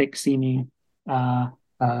epic seeming aftermath,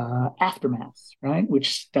 right?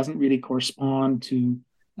 Which doesn't really correspond to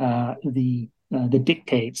the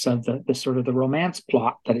dictates of the sort of the romance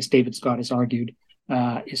plot that, as David Scott has argued,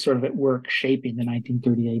 is sort of at work shaping the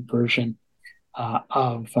 1938 version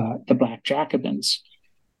of the Black Jacobins.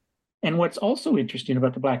 And what's also interesting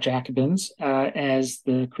about the Black Jacobins, as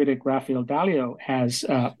the critic Raphael Dalio has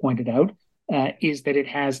pointed out, is that it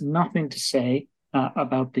has nothing to say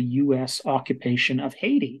about the U.S. occupation of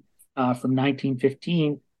Haiti from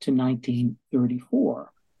 1915 to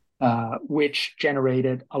 1934, which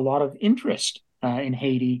generated a lot of interest in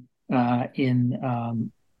Haiti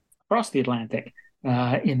across the Atlantic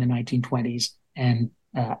in the 1920s and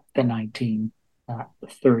the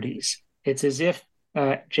 1930s. It's as if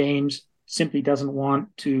James simply doesn't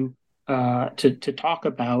want to talk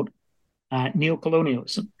about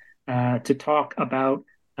neocolonialism, to talk about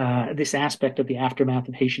this aspect of the aftermath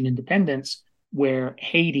of Haitian independence, where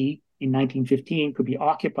Haiti in 1915 could be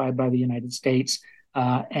occupied by the United States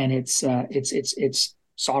and its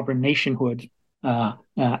sovereign nationhood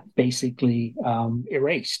basically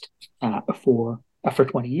erased for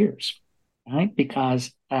 20 years. Right?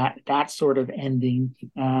 Because that sort of ending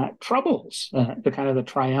troubles the kind of the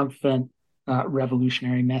triumphant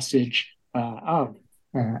revolutionary message of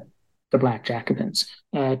the Black Jacobins.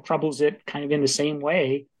 Troubles it kind of in the same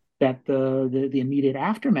way that the immediate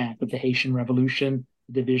aftermath of the Haitian Revolution,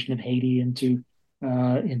 the division of Haiti into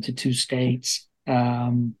two states,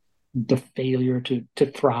 the failure to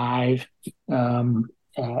thrive,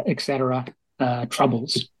 etc.,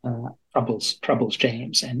 troubles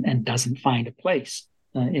James and doesn't find a place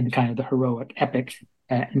in kind of the heroic epic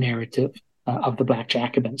narrative of the Black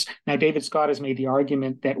Jacobins. Now, David Scott has made the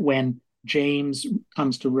argument that when James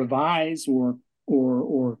comes to revise or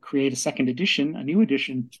create a second edition, a new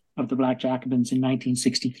edition of the Black Jacobins in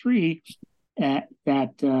 1963,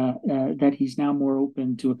 that he's now more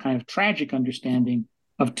open to a kind of tragic understanding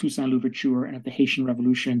of Toussaint Louverture and of the Haitian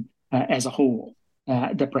Revolution as a whole.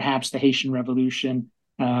 That perhaps the Haitian Revolution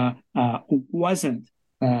wasn't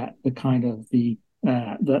the kind of the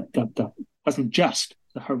wasn't just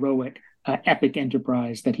the heroic epic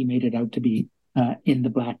enterprise that he made it out to be in the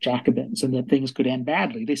Black Jacobins, and that things could end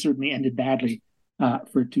badly. They certainly ended badly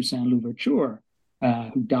for Toussaint Louverture,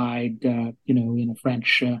 who died, in a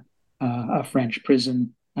French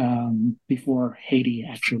prison before Haiti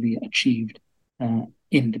actually achieved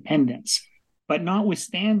independence. But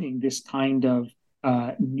notwithstanding this kind of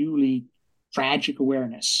newly tragic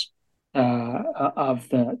awareness of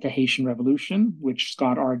the Haitian Revolution, which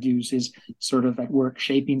Scott argues is sort of at work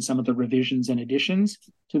shaping some of the revisions and additions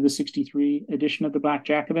to the 63 edition of the Black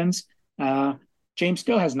Jacobins, James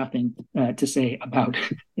still has nothing to say about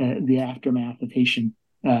the aftermath of Haitian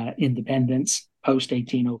independence post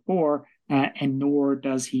 1804, and nor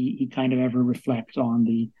does he kind of ever reflect on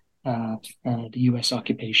the U.S.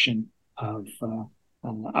 occupation of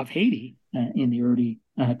Haiti in the early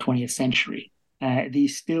 20th century.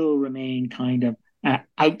 These still remain kind of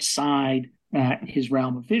outside his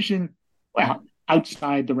realm of vision, well,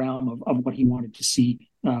 outside the realm of what he wanted to see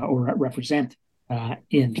or represent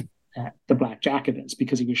in the Black Jacobins,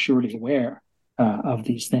 because he was surely aware of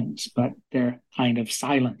these things, but they're kind of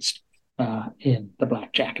silenced in the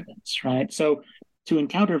Black Jacobins, right? So to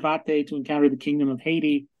encounter Vate, to encounter the Kingdom of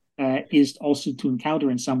Haiti, is also to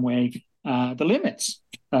encounter in some way the limits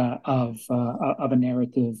of a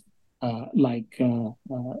narrative like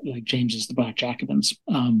James's The Black Jacobins.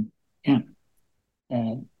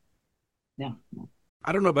 Yeah.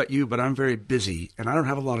 I don't know about you, but I'm very busy and I don't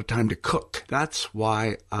have a lot of time to cook. That's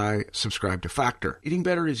why I subscribe to Factor. Eating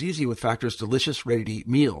better is easy with Factor's delicious, ready-to-eat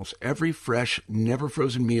meals. Every fresh, never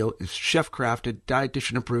frozen meal is chef-crafted,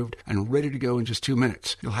 dietitian approved, and ready to go in just 2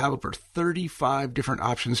 minutes. You'll have over 35 different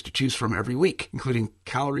options to choose from every week, including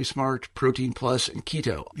Calorie Smart, Protein Plus, and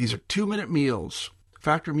Keto. These are 2-minute meals.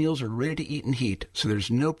 Factor meals are ready to eat and heat, so there's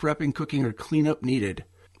no prepping, cooking, or cleanup needed.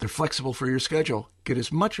 They're flexible for your schedule. Get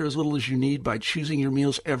as much or as little as you need by choosing your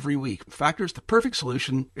meals every week. Factor is the perfect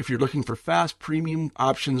solution if you're looking for fast, premium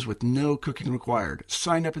options with no cooking required.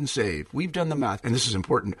 Sign up and save. We've done the math, and this is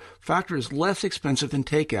important. Factor is less expensive than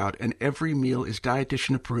takeout, and every meal is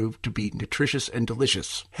dietitian approved to be nutritious and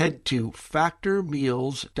delicious. Head to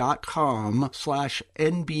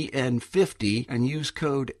factormeals.com/NBN50 and use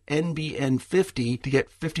code NBN50 to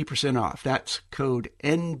get 50% off. That's code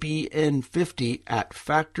NBN50 at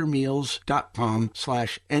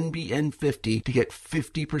factormeals.com/NBN50 to get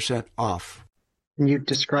 50% off. Can you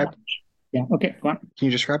describe? Yeah. Okay. Go on. Can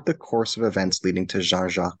you describe the course of events leading to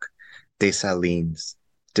Jean-Jacques Dessalines'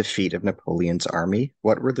 defeat of Napoleon's army?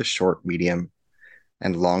 What were the short, medium,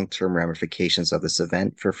 and long-term ramifications of this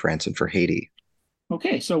event for France and for Haiti?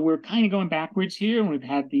 Okay, so we're kind of going backwards here, and we've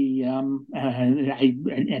had the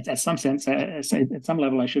at some sense, at some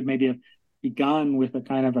level, I should maybe have begun with a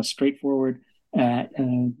kind of a straightforward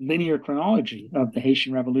linear chronology of the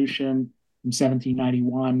Haitian Revolution from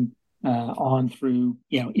 1791 on through,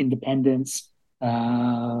 independence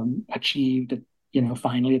achieved,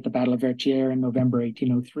 finally at the Battle of Vertières in November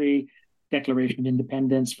 1803, Declaration of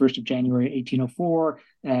Independence, 1st of January 1804,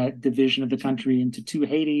 division of the country into two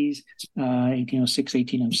Haitis, 1806,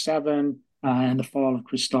 1807, and the fall of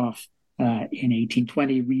Christophe in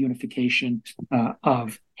 1820, reunification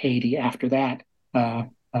of Haiti after that.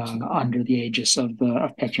 Under the aegis of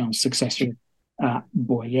Pétion's successor,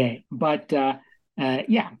 Boyer. But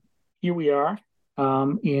here we are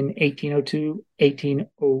in 1802,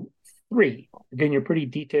 1803. Again, your pretty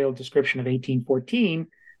detailed description of 1814.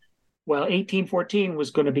 Well, 1814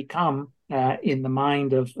 was going to become, in the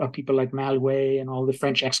mind of people like Malouet and all the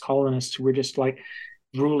French ex-colonists who were just like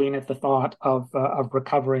drooling at the thought of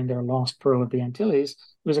recovering their lost pearl of the Antilles,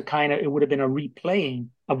 it would have been a replaying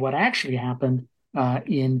of what actually happened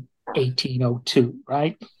in 1802,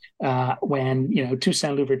 right? When,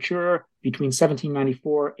 Toussaint Louverture between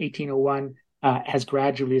 1794, 1801 has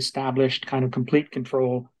gradually established kind of complete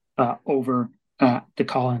control over the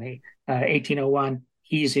colony. 1801,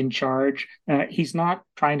 he's in charge. He's not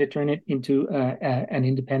trying to turn it into an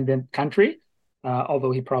independent country,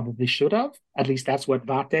 although he probably should have. At least that's what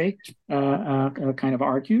Vate kind of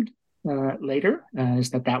argued later, is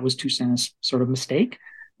that was Toussaint's sort of mistake.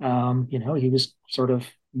 He was sort of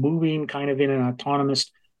moving kind of in an autonomous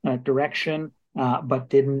direction, but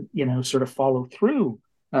didn't, sort of follow through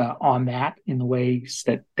on that in the ways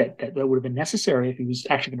that would have been necessary if he was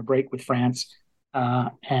actually going to break with France.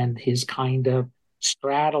 And his kind of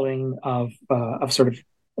straddling of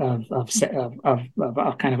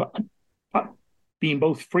being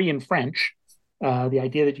both free and French, the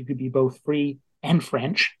idea that you could be both free and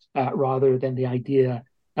French, rather than the idea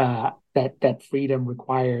that freedom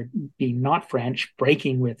required being not French,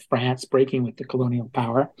 breaking with France, breaking with the colonial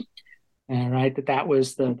power, right? That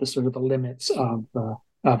was the sort of the limits of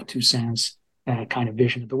Toussaint's kind of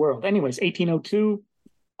vision of the world. Anyways, 1802,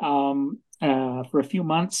 for a few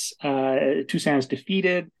months, Toussaint is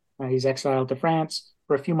defeated. He's exiled to France.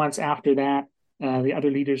 For a few months after that, the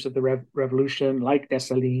other leaders of the revolution, like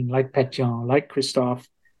Dessalines, like Pétion, like Christophe,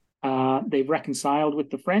 they've reconciled with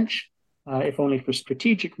the French, if only for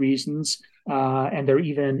strategic reasons, and they're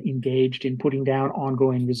even engaged in putting down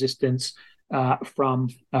ongoing resistance from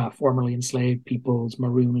formerly enslaved peoples,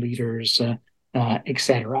 maroon leaders,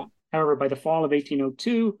 etc. However, by the fall of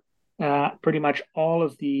 1802, pretty much all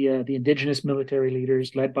of the indigenous military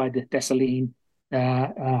leaders, led by the Dessalines,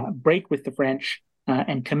 break with the French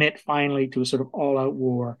and commit finally to a sort of all-out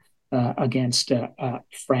war against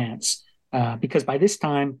France, because by this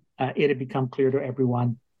time it had become clear to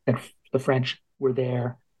everyone that the French were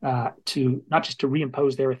there to not just to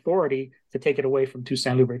reimpose their authority, to take it away from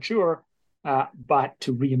Toussaint Louverture, but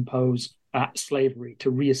to reimpose slavery,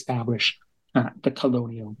 to reestablish the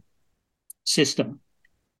colonial system.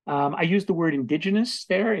 I use the word indigenous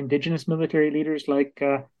there, indigenous military leaders like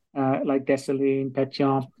Dessalines,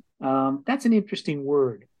 Pétion. That's an interesting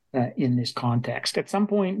word in this context. At some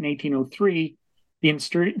point in 1803,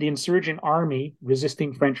 the insurgent army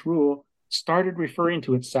resisting French rule started referring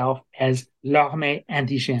to itself as l'armée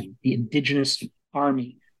indigène, the indigenous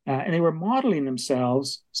army. And they were modeling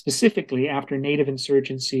themselves specifically after native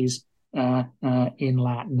insurgencies in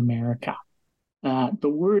Latin America. The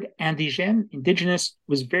word indigène, indigenous,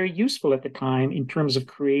 was very useful at the time in terms of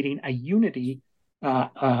creating a unity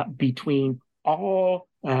between all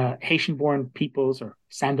Haitian-born peoples or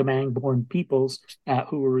Saint-Domingue-born peoples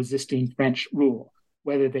who were resisting French rule,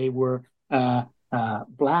 whether they were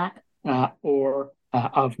Black or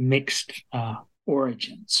of mixed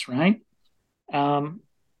origins, right?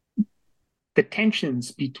 The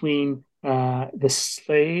tensions between the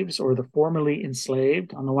slaves or the formerly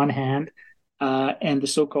enslaved on the one hand and the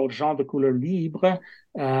so-called gens de couleur libre,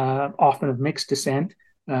 often of mixed descent,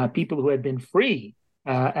 people who had been free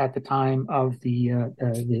at the time of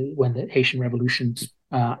when the Haitian Revolution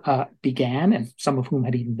began, and some of whom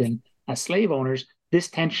had even been slave owners. This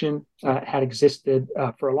tension had existed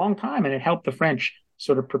for a long time, and it helped the French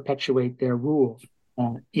sort of perpetuate their rule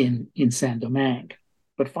in Saint-Domingue.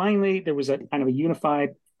 But finally, there was a kind of a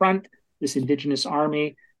unified front, this indigenous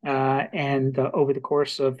army, and over the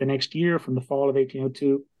course of the next year, from the fall of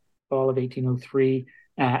 1802, fall of 1803,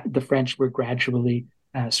 the French were gradually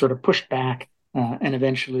sort of pushed back, and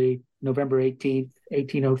eventually, November 18th,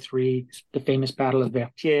 1803, the famous Battle of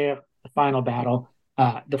Vertières, the final battle,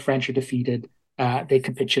 the French are defeated, they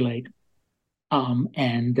capitulate,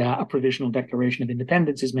 and a provisional declaration of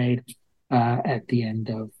independence is made at the end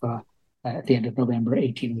of November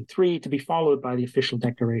 1803, to be followed by the official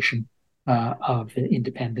declaration of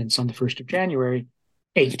independence on the 1st of January,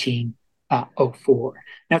 1804.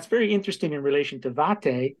 Now, it's very interesting in relation to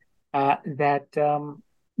Vathey that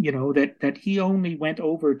he only went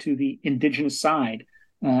over to the indigenous side,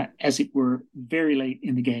 as it were, very late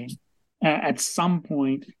in the game. At some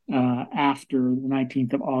point after the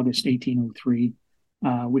 19th of August, 1803,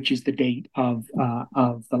 which is the date of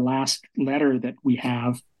the last letter that we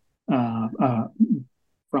have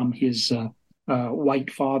from his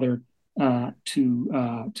white father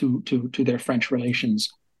to their French relations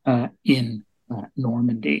in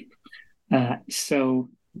Normandy. So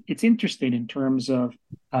it's interesting in terms of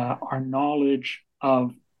our knowledge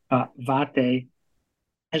of Vathey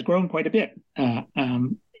has grown quite a bit,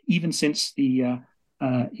 even since the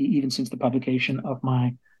publication of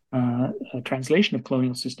my translation of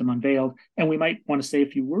Colonial System Unveiled. And we might want to say a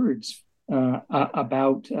few words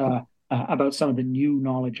about some of the new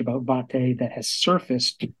knowledge about Vathey that has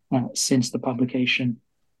surfaced since the publication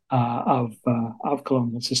of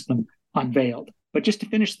Colonial System Unveiled. But just to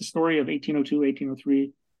finish the story of 1802,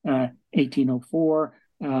 1803, 1804,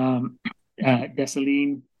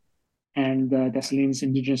 Dessalines and Dessalines'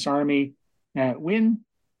 indigenous army win,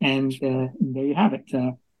 and there you have it,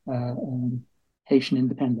 Haitian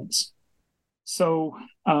independence. So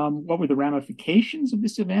what were the ramifications of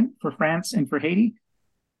this event for France and for Haiti?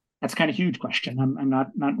 That's kind of a huge question. I'm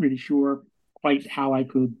not really sure quite how I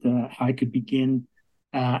could begin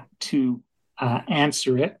to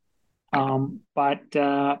answer it. But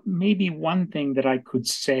maybe one thing that I could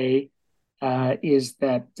say is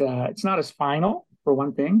that it's not as final, for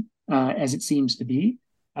one thing, as it seems to be.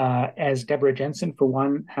 As Deborah Jensen, for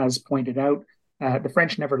one, has pointed out, the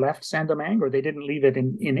French never left Saint-Domingue, or they didn't leave it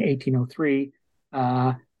in 1803.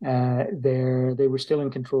 They were still in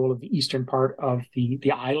control of the eastern part of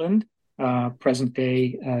the island,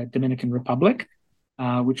 present-day Dominican Republic,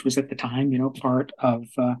 which was at the time, part of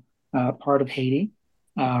Haiti,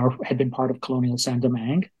 or had been part of colonial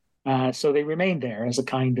Saint-Domingue. So they remained there as a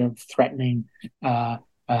kind of threatening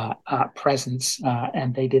presence,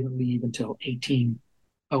 and they didn't leave until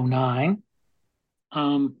 1809.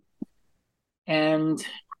 And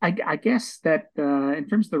I guess that in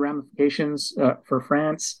terms of the ramifications for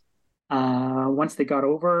France, once they got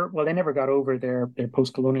over, well, they never got over their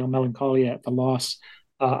post-colonial melancholia at the loss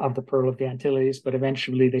of the Pearl of the Antilles, but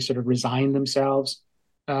eventually they sort of resigned themselves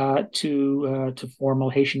to formal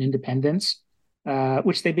Haitian independence,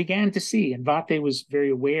 which they began to see. And Vathey was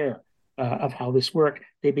very aware of how this worked.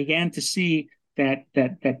 They began to see that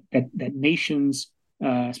nations,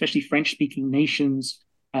 especially French-speaking nations,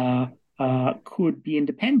 could be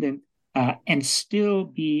independent and still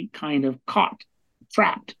be kind of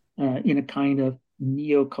trapped in a kind of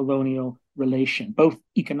neo-colonial relation, both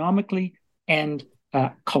economically and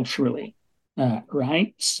culturally,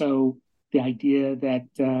 right? So the idea that,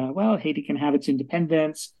 Haiti can have its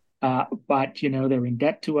independence, but, they're in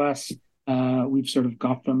debt to us, We've sort of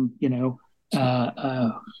got them,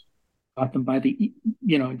 got them by the,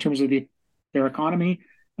 in terms of their economy.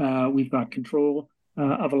 We've got control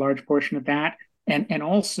of a large portion of that. And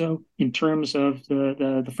also in terms of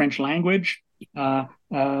the French language, we've got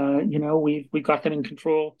them in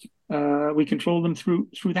control. We control them through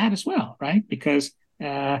that as well, right? Because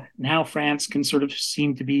now France can sort of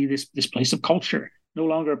seem to be this place of culture, no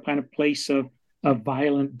longer a kind of place of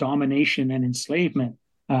violent domination and enslavement,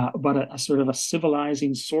 but a sort of a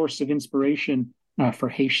civilizing source of inspiration for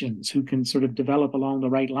Haitians who can sort of develop along the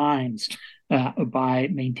right lines by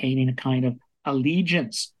maintaining a kind of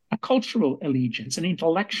allegiance, a cultural allegiance, an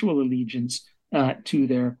intellectual allegiance to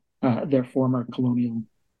their former colonial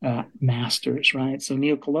masters, right? So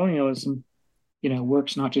neocolonialism,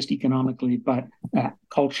 works not just economically but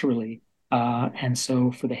culturally, and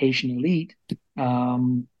so for the Haitian elite,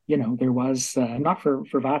 there was not for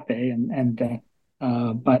Vate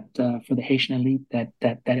but for the Haitian elite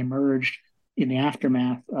that emerged in the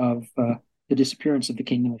aftermath of the disappearance of the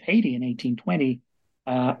Kingdom of Haiti in 1820.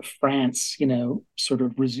 France, sort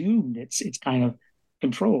of resumed its kind of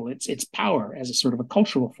control, its power as a sort of a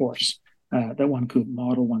cultural force that one could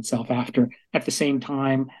model oneself after, at the same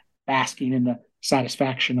time basking in the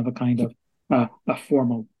satisfaction of a kind of a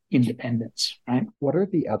formal independence, right? What are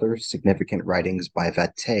the other significant writings by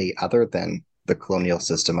Vate other than The Colonial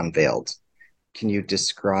System Unveiled? Can you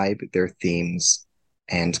describe their themes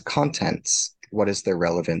and contents? What is their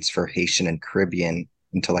relevance for Haitian and Caribbean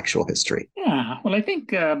intellectual history? Yeah, well, I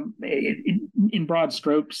think in broad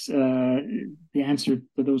strokes, the answer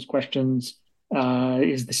to those questions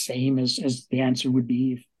is the same as the answer would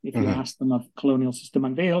be if you asked them of Colonial System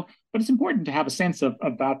Unveiled. But it's important to have a sense of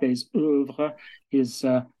Vate's oeuvre, his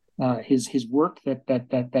work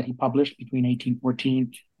that he published between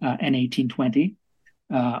 1814 and 1820,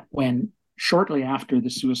 when shortly after the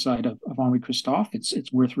suicide of Henri Christophe.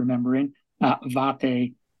 It's worth remembering,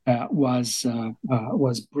 Vate was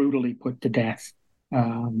brutally put to death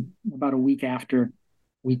about a week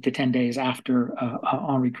to 10 days after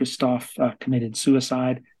Henri Christophe committed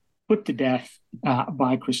suicide, put to death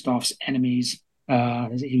by Christophe's enemies.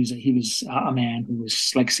 He was a man who was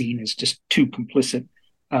seen as just too complicit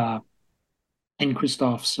in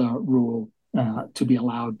Christophe's rule to be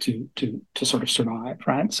allowed to sort of survive,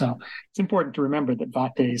 right? So it's important to remember that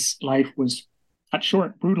Vate's life was cut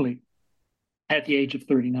short brutally at the age of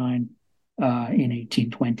 39 in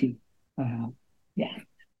 1820.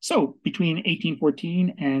 So between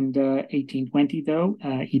 1814 and 1820, though,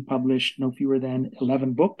 he published no fewer than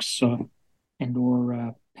 11 books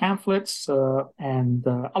and/or pamphlets, and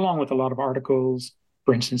along with a lot of articles,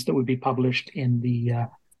 for instance, that would be published in the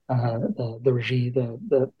Régie,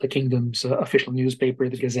 the kingdom's official newspaper,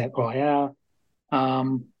 the Gazette Royale.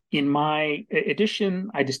 In my edition,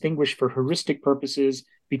 I distinguish for heuristic purposes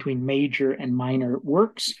between major and minor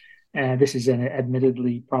works. This is an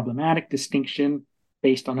admittedly problematic distinction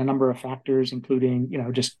based on a number of factors, including,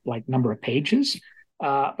 just like number of pages,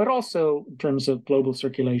 but also in terms of global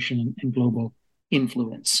circulation and global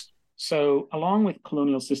influence. So along with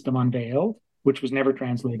Colonial System Unveiled, which was never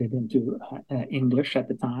translated into English at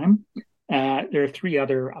the time, there are three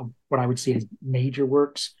other, what I would say is major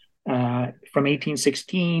works. From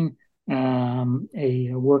 1816, a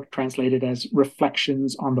work translated as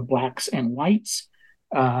Reflections on the Blacks and Whites,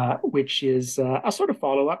 which is a sort of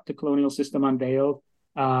follow-up to Colonial System Unveiled,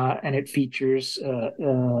 and it features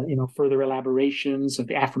further elaborations of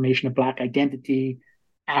the affirmation of Black identity,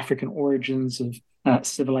 African origins of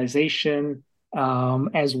civilization,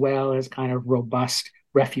 as well as kind of robust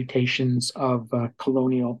refutations of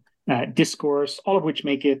colonial discourse, all of which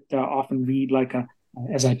make it often read like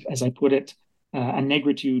as I put it, a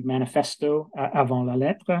negritude manifesto avant la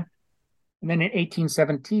lettre. And then in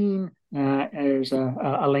 1817, there's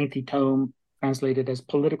a lengthy tome translated as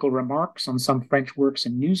Political Remarks on Some French Works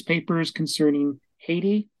and Newspapers Concerning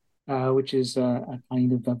Haiti, which is a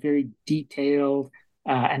kind of a very detailed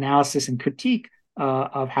analysis and critique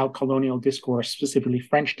of how colonial discourse, specifically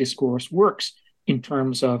French discourse, works in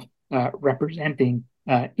terms of representing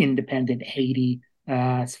independent Haiti.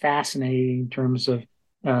 It's fascinating in terms of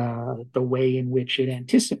the way in which it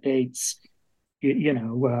anticipates,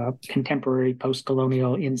 contemporary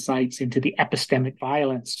post-colonial insights into the epistemic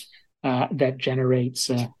violence that generates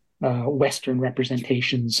Western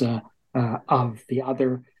representations of the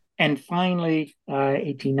other. And finally,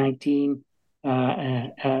 1819,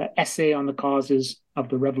 essay on the causes of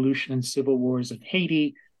the revolution and civil wars of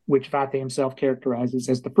Haiti, which Vate himself characterizes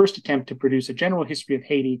as the first attempt to produce a general history of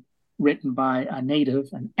Haiti written by a native,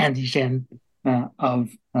 an indigène of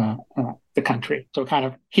the country. So kind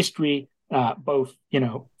of history, both,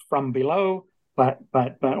 from below, but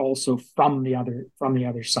also from the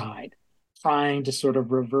other side, trying to sort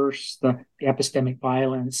of reverse the epistemic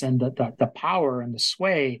violence and the power and the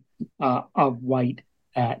sway of white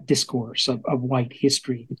discourse, of white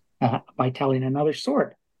history, by telling another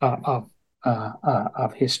sort of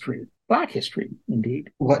history, Black history,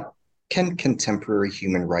 indeed. What can contemporary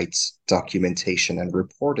human rights documentation and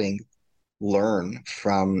reporting learn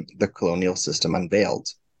from the colonial system unveiled?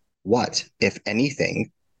 What, if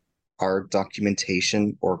anything, are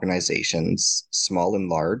documentation organizations, small and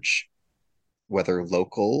large, whether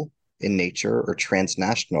local in nature or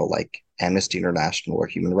transnational, like Amnesty International or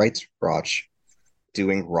Human Rights Watch,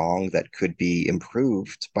 doing wrong that could be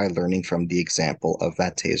improved by learning from the example of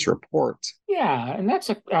Vatté's report? Yeah, and that's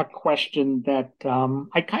a question that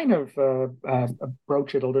I kind of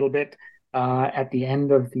broach it a little bit at the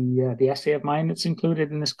end of the essay of mine that's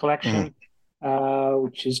included in this collection,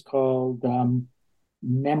 which is called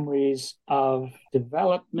Memories of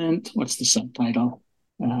Development. What's the subtitle?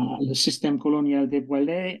 Le Système colonial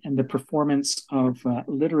dévoilé and the Performance of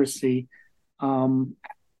Literacy.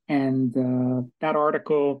 And that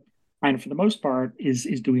article, kind of for the most part,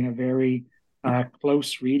 is doing a very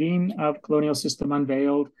close reading of Colonial System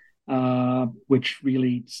Unveiled, which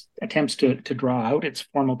really attempts to draw out its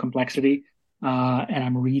formal complexity. And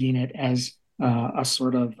I'm reading it as a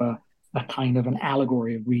sort of a kind of an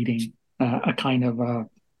allegory of reading, a kind of,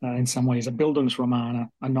 in some ways, a Bildungsroman,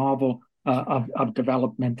 a novel of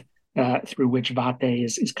development through which Vatté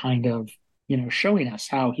is kind of, showing us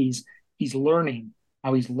how he's learning,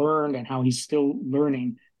 how he's learned and how he's still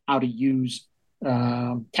learning how to use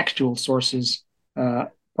textual sources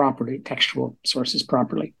properly. It's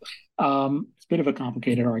a bit of a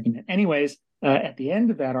complicated argument. Anyways, at the end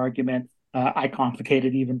of that argument, I complicate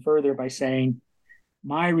it even further by saying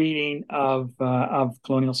my reading of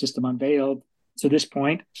Colonial System Unveiled to this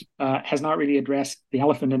point has not really addressed the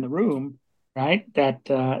elephant in the room, right? That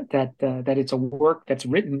it's a work that's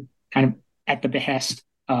written kind of at the behest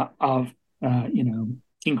of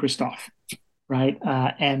King Christophe, right?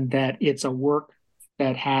 And that it's a work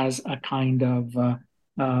that has a kind of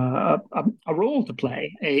a role to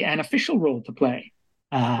play, an official role to play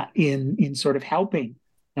in sort of helping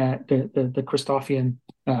the Christophian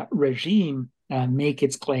regime make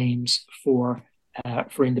its claims for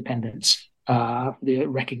independence, the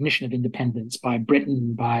recognition of independence by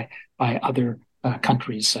Britain, by other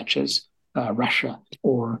countries such as Russia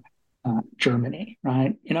or Germany,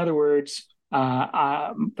 right? In other words,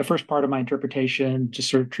 the first part of my interpretation just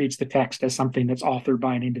sort of treats the text as something that's authored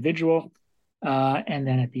by an individual. And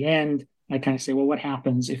then at the end, I kind of say, well, what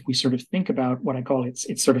happens if we sort of think about what I call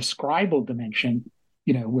its sort of scribal dimension,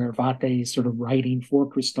 where Vatté is sort of writing for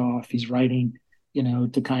Christophe, he's writing,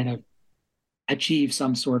 to kind of achieve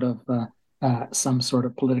some sort of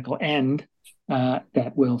political end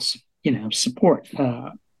that will, support,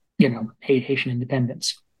 Haitian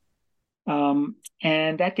independence.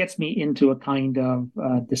 And that gets me into a kind of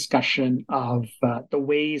discussion of the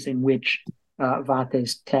ways in which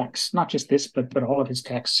Vatté's texts, not just this, but all of his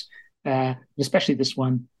texts, especially this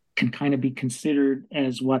one, can kind of be considered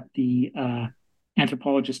as what the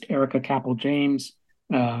anthropologist Erica Capel-James,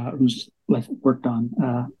 who's worked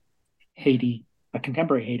on Haiti,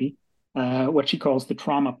 contemporary Haiti, what she calls the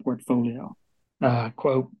trauma portfolio.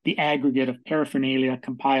 Quote, the aggregate of paraphernalia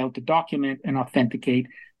compiled to document and authenticate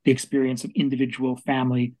the experience of individual,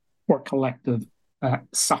 family, or collective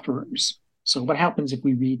sufferers. So what happens if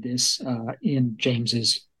we read this in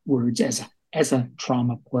James's words as a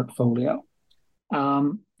trauma portfolio?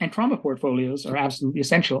 And trauma portfolios are absolutely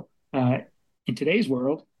essential in today's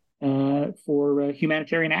world for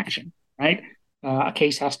humanitarian action, right? A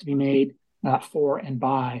case has to be made for and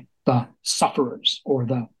by the sufferers or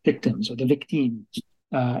the victims or the victims,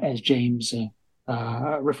 as James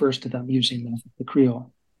refers to them using the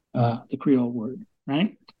Creole word,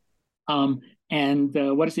 right? And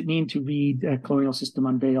what does it mean to read Colonial System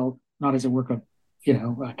Unveiled not as a work of,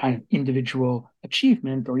 a kind of individual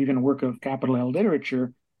achievement or even a work of capital L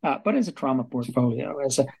literature, but as a trauma portfolio,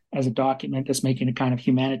 as a document that's making a kind of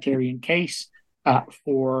humanitarian case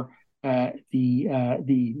for the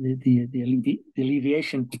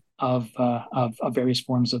alleviation of various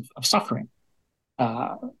forms of suffering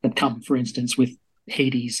that come, for instance, with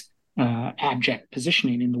Haiti's abject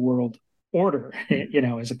positioning in the world order,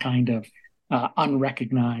 as a kind of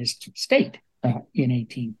unrecognized state in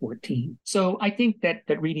 1814. So I think that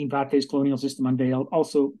reading Vatté's Colonial System Unveiled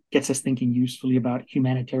also gets us thinking usefully about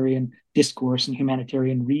humanitarian discourse and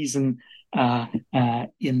humanitarian reason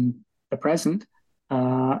in the present.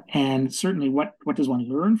 And certainly what does one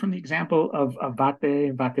learn from the example of Vatté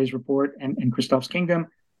and Vatté's report and Christophe's Kingdom?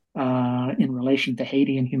 in relation to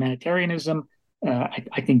Haiti and humanitarianism,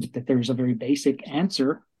 I think that there's a very basic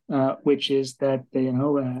answer, which is that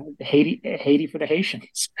Haiti for the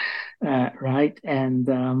Haitians, right?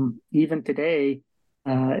 And even today,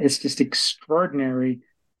 it's just extraordinary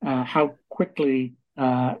how quickly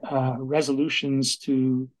resolutions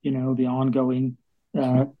to the ongoing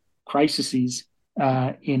crises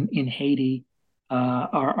in Haiti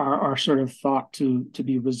are sort of thought to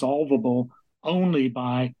be resolvable only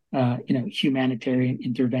by humanitarian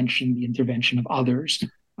intervention, the intervention of others,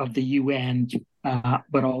 of the UN,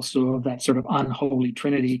 but also of that sort of unholy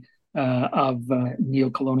trinity of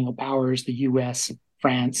neocolonial powers, the US,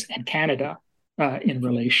 France, and Canada, in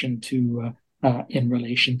relation to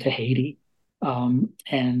Haiti.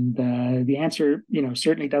 And the answer,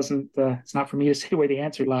 certainly doesn't. It's not for me to say where the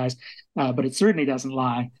answer lies, but it certainly doesn't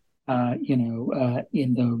lie,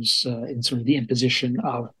 in those in sort of the imposition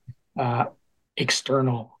of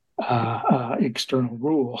external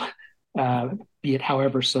rule, be it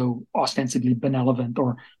however so ostensibly benevolent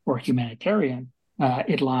or humanitarian.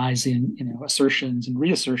 It lies in assertions and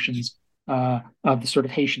reassertions of the sort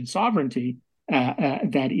of Haitian sovereignty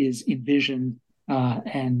that is envisioned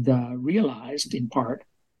and realized in part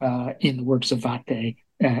in the works of Vathey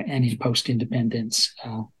and in post-independence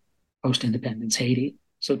Haiti.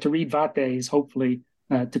 So to read Vathey is hopefully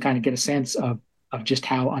to kind of get a sense of just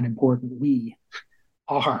how unimportant we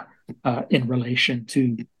are in relation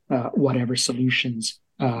to whatever solutions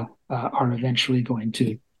are eventually going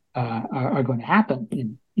to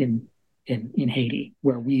happen in Haiti,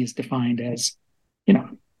 where we is defined as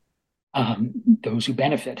those who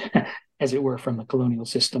benefit, as it were, from the colonial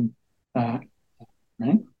system, right?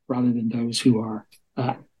 Rather than those who are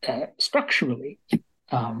structurally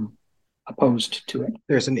opposed to it.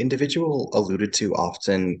 There's an individual alluded to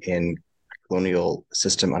often in Colonial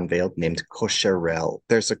System Unveiled named Cocherel.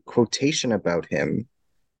 There's a quotation about him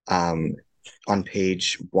on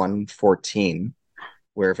page 114,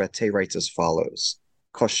 where Vathey writes as follows: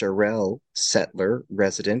 Cocherel, settler,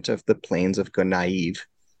 resident of the plains of Gonaïves,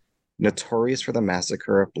 notorious for the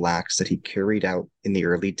massacre of blacks that he carried out in the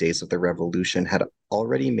early days of the revolution, had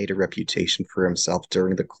already made a reputation for himself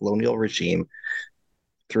during the colonial regime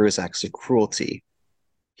through his acts of cruelty.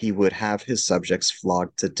 He would have his subjects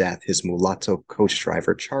flogged to death. His mulatto coach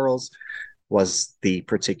driver, Charles, was the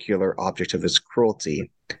particular object of his cruelty.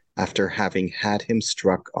 After having had him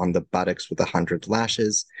struck on the buttocks with 100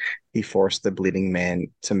 lashes, he forced the bleeding man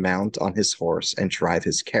to mount on his horse and drive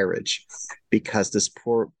his carriage. Because this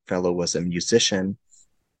poor fellow was a musician,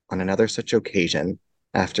 on another such occasion,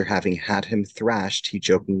 after having had him thrashed, he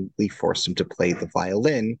jokingly forced him to play the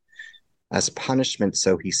violin, as punishment,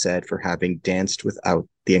 so he said, for having danced without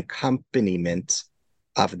the accompaniment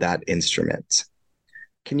of that instrument.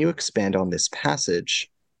 Can you expand on this passage,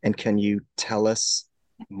 and can you tell us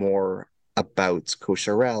more about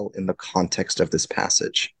Cocherel in the context of this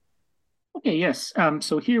passage? Okay, yes.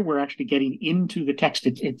 So here we're actually getting into the text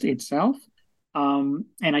itself. And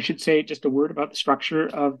I should say just a word about the structure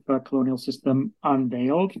of Colonial System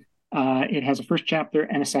Unveiled. It has a first chapter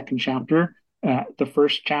and a second chapter. The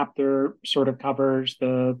first chapter sort of covers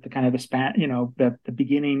the kind of the span, the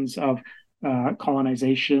beginnings of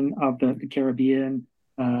colonization of the Caribbean,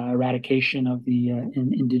 eradication of the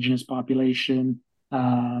indigenous population,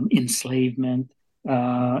 enslavement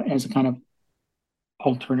as a kind of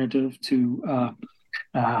alternative to,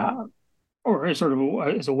 or as sort of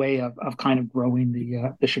as a way of kind of growing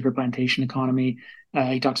the sugar plantation economy.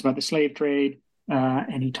 He talks about the slave trade,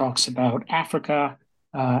 and he talks about Africa.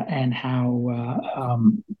 And how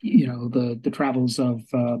the travels of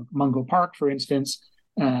Mungo Park, for instance,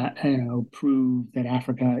 prove that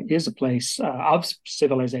Africa is a place of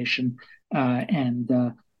civilization and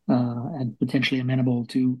potentially amenable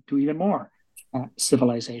to even more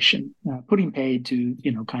civilization, putting paid to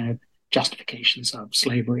kind of justifications of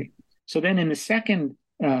slavery. So then, in the second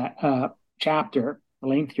chapter, the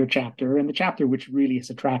lengthier chapter, and the chapter which really has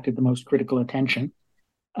attracted the most critical attention,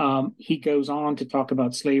 he goes on to talk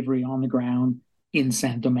about slavery on the ground in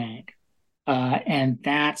Saint-Domingue. And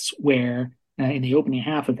that's where, in the opening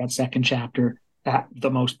half of that second chapter, the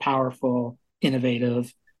most powerful,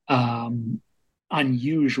 innovative,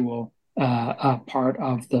 unusual part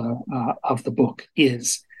of the book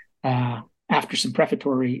is. After some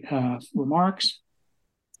prefatory remarks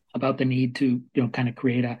about the need to kind of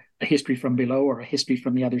create a history from below or a history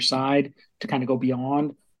from the other side to kind of go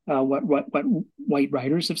beyond what white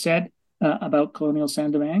writers have said about colonial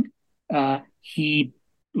Saint-Domingue, he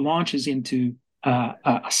launches into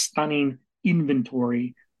a stunning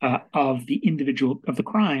inventory of the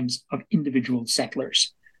crimes of individual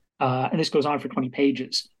settlers, and this goes on for 20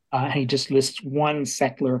 pages. and he just lists one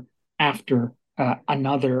settler after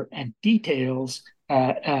another and details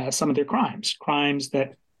some of their crimes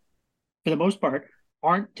that, for the most part,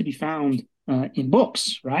 aren't to be found in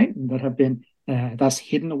books, right? And that have been thus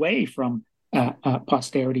hidden away from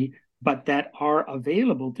posterity, but that are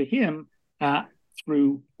available to him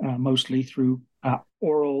mostly through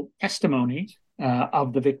oral testimony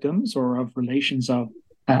of the victims or of relations of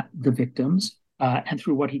the victims, and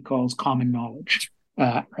through what he calls common knowledge,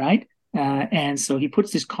 right? And so he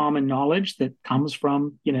puts this common knowledge that comes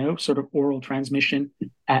from, sort of oral transmission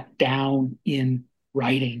down in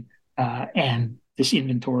writing, and this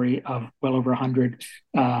inventory of well over 100,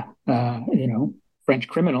 French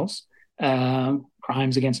criminals,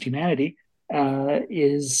 crimes against humanity,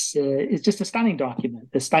 is just a stunning document.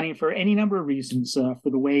 It's stunning for any number of reasons, for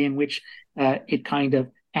the way in which it kind of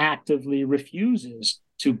actively refuses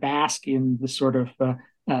to bask in the sort of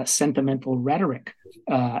sentimental rhetoric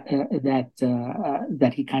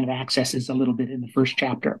that he kind of accesses a little bit in the first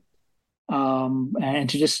chapter, and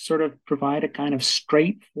to just sort of provide a kind of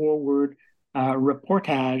straightforward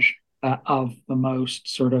reportage of the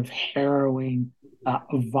most sort of harrowing,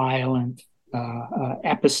 violent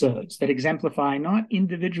episodes that exemplify not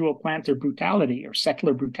individual planter brutality or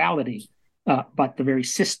settler brutality, but the very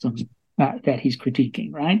system that he's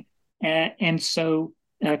critiquing, right? And so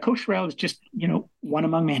Cocherel is just, one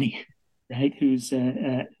among many, right? Who's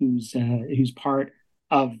part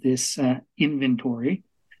of this inventory.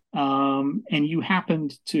 And you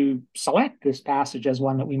happened to select this passage as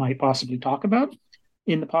one that we might possibly talk about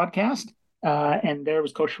in the podcast. And there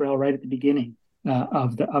was Cocherel right at the beginning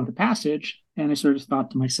of the passage. And I sort of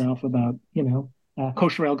thought to myself about,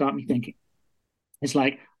 Cocherel got me thinking. It's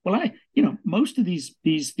like, well, most of these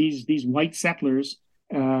white settlers,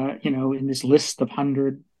 in this list of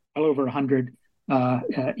well over 100,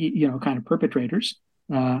 kind of perpetrators,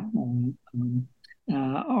 are,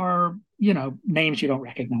 names you don't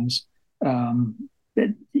recognize,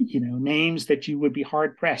 names that you would be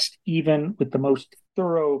hard pressed, even with the most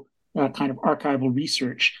thorough kind of archival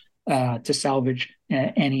research, to salvage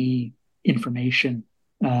any information,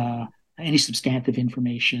 any substantive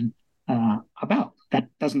information about. That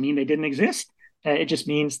doesn't mean they didn't exist. It just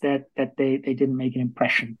means that they didn't make an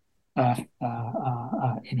impression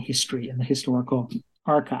in history, in the historical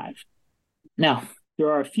archive. Now,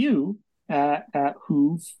 there are a few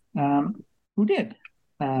who did,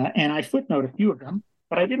 and I footnote a few of them,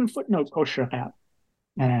 but I didn't footnote Cocherel.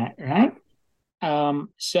 Right?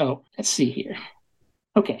 So let's see here.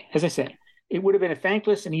 Okay, as I said, it would have been a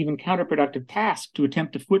thankless and even counterproductive task to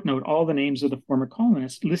attempt to footnote all the names of the former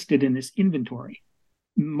colonists listed in this inventory,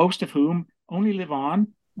 most of whom only live on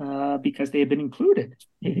because they have been included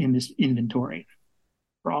in this inventory.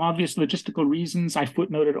 For obvious logistical reasons, I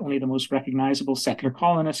footnoted only the most recognizable settler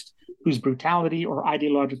colonists whose brutality or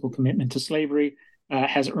ideological commitment to slavery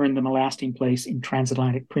has earned them a lasting place in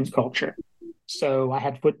transatlantic print culture. So I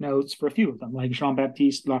had footnotes for a few of them, like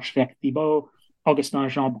Jean-Baptiste L'Archevêque Thibault, Augustin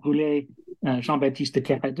Jean Brulé, Jean-Baptiste de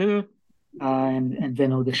Kerradeux, and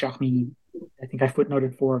Venot de Charmilly. I think I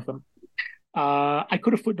footnoted 4 of them. I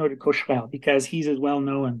could have footnoted Cocherel because he's as well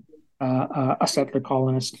known a settler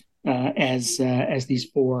colonist as these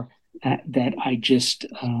 4 that I just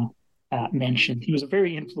mentioned. He was a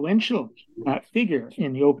very influential figure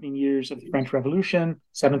in the opening years of the French Revolution,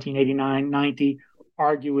 1789-90,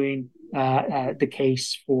 arguing the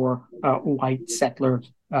case for white settler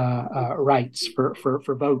rights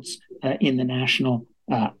for votes in the National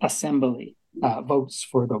Assembly, votes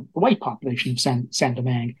for the white population of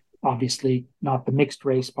Saint-Domingue, obviously not the mixed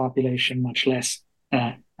race population, much less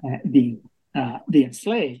the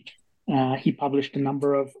enslaved. He published a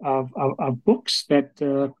number of books,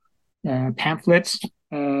 pamphlets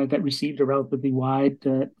that received a relatively wide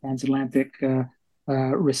transatlantic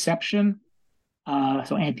reception.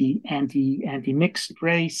 So anti-mixed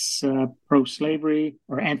race, pro-slavery,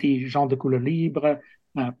 or anti-gens de couleur libre,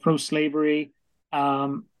 pro-slavery,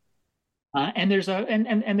 and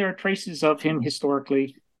there are traces of him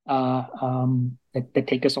historically that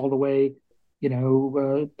take us all the way,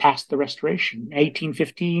 past the Restoration.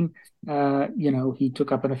 1815, he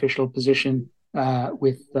took up an official position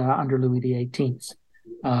with under Louis XVIII,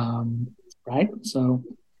 right? So,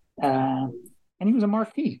 and he was a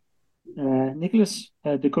marquis. Nicolas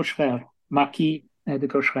de Cocherel, Marquis de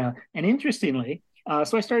Cocherel. And interestingly,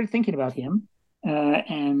 so I started thinking about him,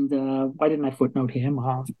 and why didn't I footnote him?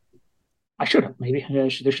 I should have, maybe. There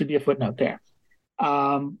should be a footnote there.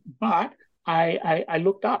 But I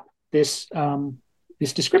looked up this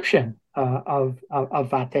description of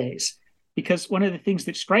Vathès, because one of the things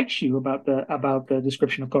that strikes you about the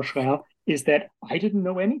description of Cocherel is that I didn't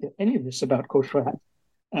know any of this about Cochereau,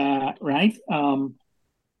 right?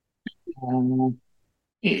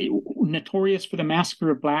 Notorious for the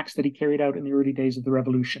massacre of blacks that he carried out in the early days of the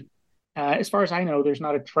Revolution. As far as I know, there's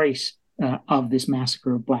not a trace of this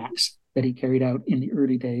massacre of blacks that he carried out in the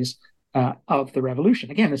early days of the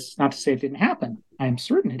Revolution. Again, this is not to say it didn't happen. I am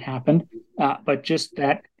certain it happened, but just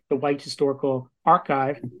that the White Historical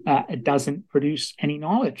Archive doesn't produce any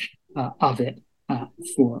knowledge of it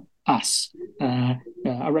for us.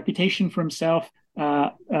 A reputation for himself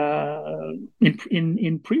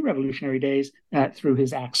in pre-revolutionary days through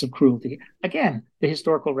his acts of cruelty. Again, the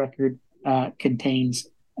historical record contains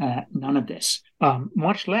none of this,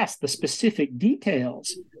 much less the specific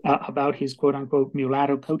details about his quote-unquote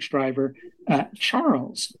mulatto coach driver,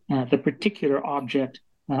 Charles, the particular object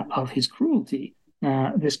of his cruelty,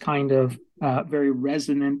 this kind of very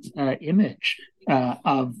resonant image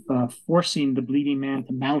of forcing the bleeding man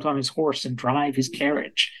to mount on his horse and drive his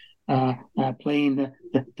carriage, playing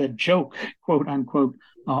the joke, quote-unquote,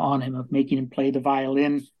 on him of making him play the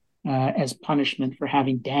violin as punishment for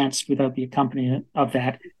having danced without the accompaniment of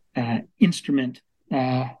that instrument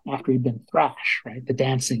after he'd been thrashed, right? The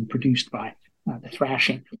dancing produced by the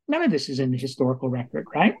thrashing. None of this is in the historical record,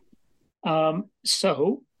 right?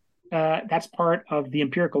 So that's part of the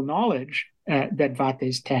empirical knowledge that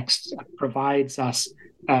Vathe's text provides us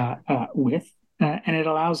with, and it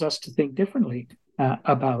allows us to think differently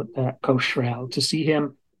about Cochereau, to see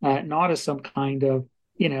him not as some kind of,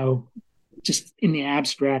 just in the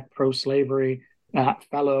abstract pro-slavery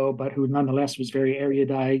fellow, but who nonetheless was very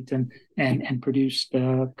erudite and produced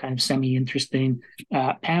kind of semi-interesting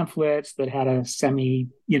pamphlets that had a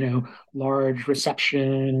large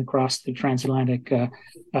reception across the transatlantic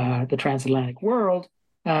world.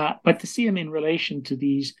 But to see him in relation to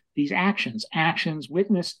these actions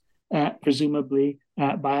witnessed presumably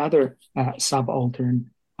by other subaltern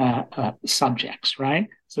subjects, right?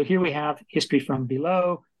 So here we have history from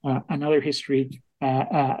below, another history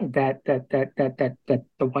that the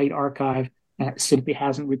White Archive simply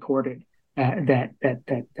hasn't recorded.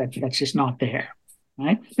 That's just not there,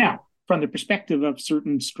 right? Now, from the perspective of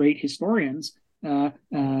certain straight historians in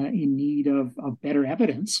need of better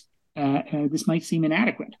evidence, this might seem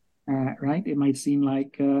inadequate, right? It might seem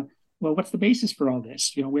like, well, what's the basis for all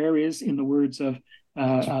this? Where is, in the words of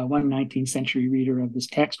one 19th century reader of this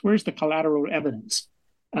text, where's the collateral evidence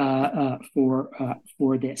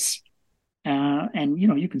for this? And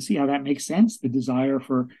you can see how that makes sense, the desire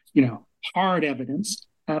for hard evidence,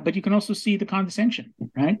 but you can also see the condescension,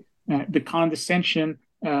 right? The condescension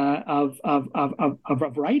of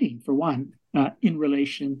writing, for one, in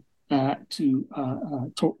relation to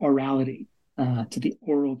orality, to the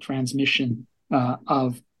oral transmission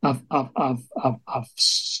of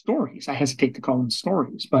stories. I hesitate to call them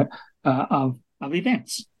stories, but of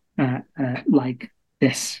events like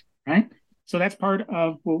this, right? So that's part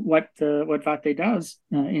of what Vathe does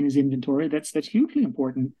in his inventory. That's hugely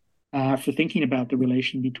important for thinking about the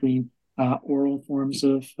relation between oral forms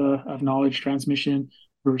of knowledge transmission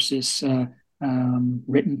versus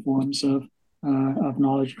written forms of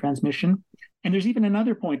knowledge transmission. And there's even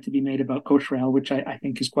another point to be made about Cochereau, which I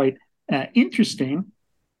think is quite interesting.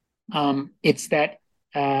 It's that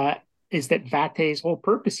Vathe's whole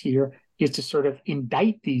purpose here is to sort of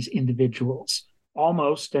indict these individuals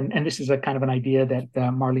almost, and this is a kind of an idea that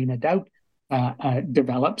Marlene Doubt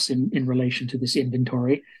develops in relation to this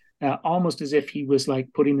inventory, almost as if he was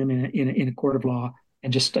like putting them in a court of law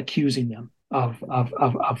and just accusing them of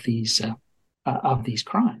these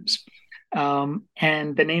crimes.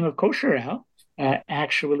 And the name of Cochereau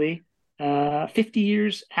actually 50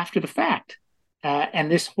 years after the fact,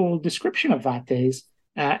 and this whole description of Vathe's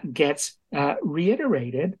gets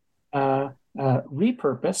reiterated,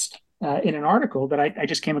 repurposed in an article that I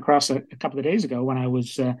just came across a couple of days ago when I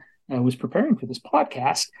was preparing for this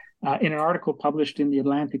podcast, in an article published in the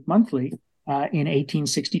Atlantic Monthly in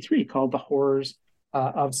 1863 called "The Horrors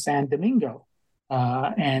of San Domingo,"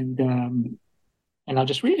 and I'll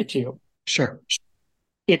just read it to you. Sure.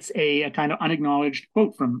 It's a kind of unacknowledged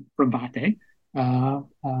quote from Vathe,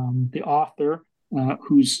 the author,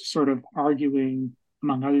 who's sort of arguing,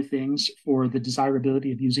 among other things, for the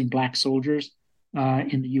desirability of using black soldiers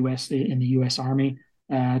in the U.S. Army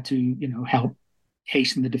to help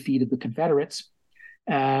hasten the defeat of the Confederates,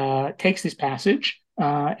 takes this passage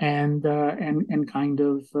and kind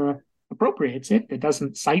of appropriates it. It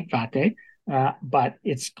doesn't cite Vathe, but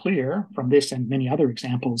it's clear from this and many other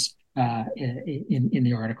examples in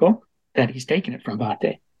the article that he's taken it from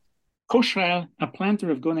Vathe. Cochereau, a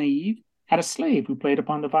planter of Gonaïves, had a slave who played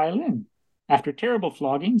upon the violin. After terrible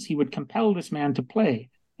floggings, he would compel this man to play,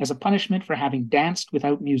 as a punishment for having danced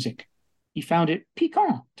without music. He found it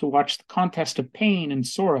piquant to watch the contest of pain and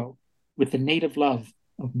sorrow with the native love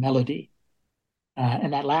of melody.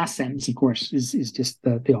 And that last sentence, of course, is just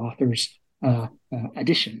the author's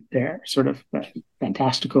addition there, sort of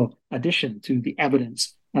fantastical addition to the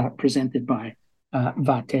evidence presented by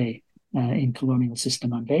Vathey in Colonial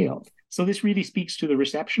System Unveiled. So this really speaks to the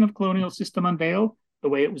reception of Colonial System Unveiled, the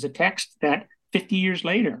way it was a text that 50 years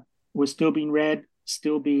later was still being read,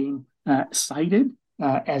 still being cited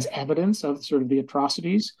as evidence of sort of the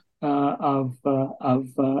atrocities of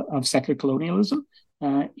settler colonialism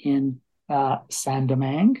in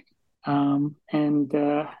Saint-Domingue, and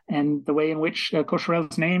the way in which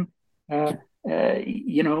Cocherel's name,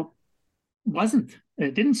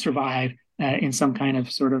 didn't survive in some kind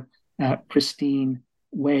of sort of pristine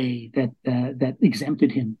way that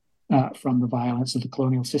exempted him from the violence of the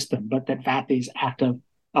colonial system, but that Vathey's act of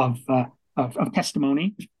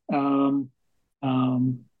testimony, the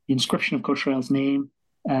inscription of Cocherel's name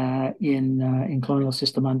in Colonial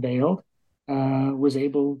System Unveiled, was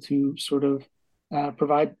able to sort of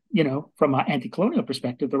provide, from an anti-colonial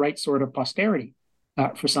perspective, the right sort of posterity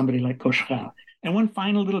for somebody like Cocherel. And one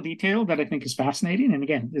final little detail that I think is fascinating, and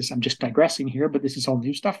again, I'm just digressing here, but this is all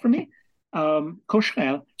new stuff for me.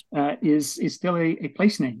 Cocherel is still a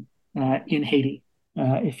place name in Haiti.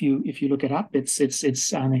 If you look it up, it's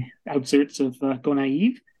on the outskirts of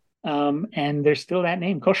Gonaïves, and there's still that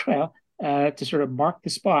name, Cocherel, to sort of mark the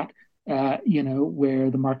spot, where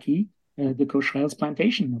the Marquis de Cocherel's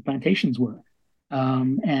plantations were.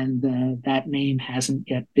 And that name hasn't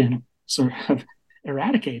yet been sort of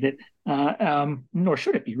eradicated, nor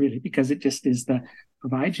should it be really, because it just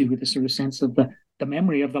provides you with a sort of sense of the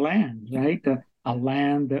memory of the land, right? A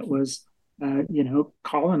land that was,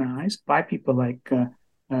 colonized by people like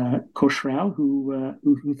Cocherel,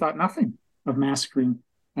 who thought nothing of massacring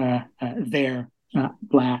their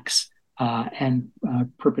blacks and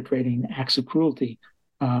perpetrating acts of cruelty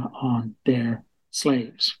on their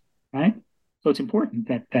slaves, right? So it's important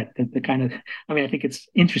that the kind of, I think it's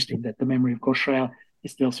interesting that the memory of Cocherel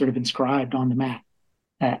is still sort of inscribed on the map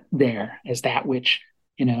there as that which,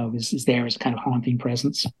 is there as a kind of haunting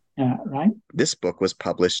presence, right? This book was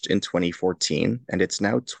published in 2014 and it's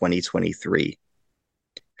now 2023.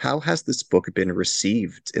 How has this book been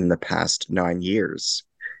received in the past 9 years?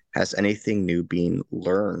 Has anything new been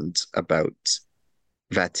learned about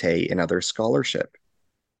Vathey in other scholarship?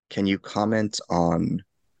 Can you comment on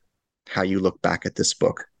how you look back at this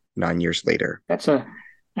book 9 years later? That's a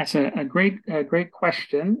great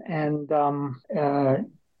question, and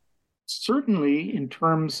certainly in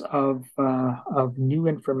terms of new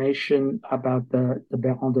information about the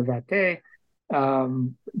Baron de Vathey,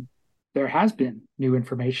 there has been new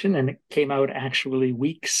information, and it came out actually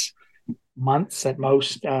weeks, months at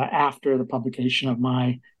most after the publication of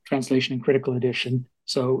my translation and critical edition.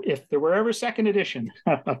 So if there were ever a second edition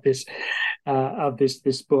of this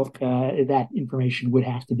book, that information would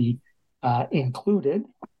have to be included.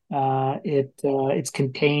 It's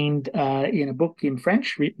contained in a book in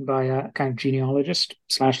French written by a kind of genealogist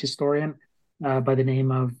 / historian by the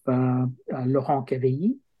name of Laurent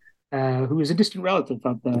Quevilly, who is a distant relative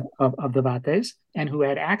of the Vatheys and who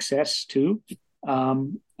had access to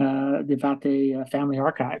the Vathey family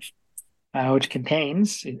archive, which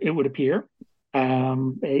contains, it would appear,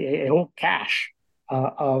 a whole cache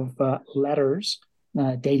of letters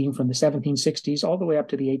dating from the 1760s all the way up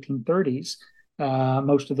to the 1830s,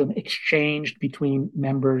 most of them exchanged between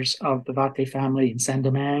members of the Vathey family in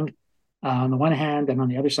Saint-Domingue on the one hand, and on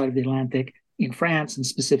the other side of the Atlantic in France, and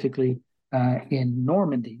specifically in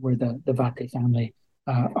Normandy, where the Vathey family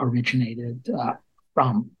originated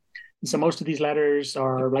from. And so most of these letters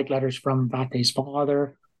are like letters from Vathey's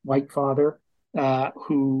father, white father,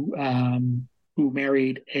 who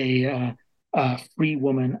married a free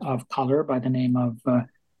woman of color by the name of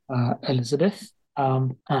Elizabeth,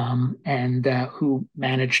 and who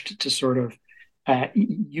managed to sort of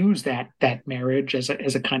use that marriage as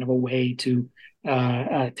a kind of a way to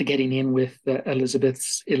getting in with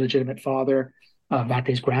Elizabeth's illegitimate father,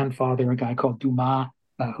 Vathey's grandfather, a guy called Dumas,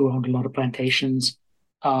 who owned a lot of plantations.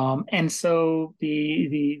 And so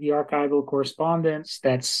the archival correspondence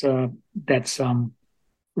that's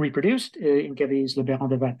reproduced in Quevilly's Le Baron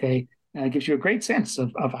de Vathey gives you a great sense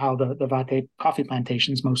of how the Vathey coffee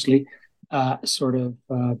plantations mostly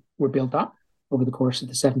were built up over the course of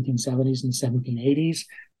the 1770s and 1780s.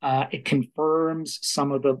 It confirms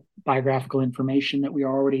some of the biographical information that we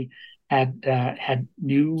already had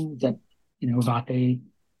knew, that Vathey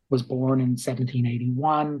was born in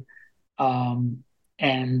 1781,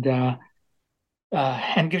 and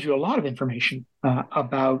and gives you a lot of information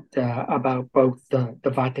about both the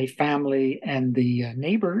Vathey family and the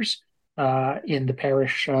neighbors in the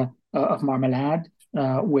parish of Marmelade,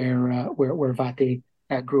 where Vathey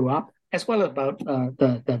grew up, as well as about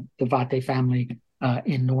the Vathey family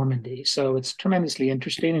in Normandy. So it's tremendously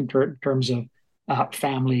interesting in terms of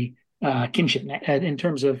family kinship, in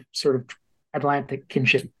terms of sort of Atlantic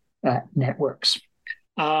kinship networks.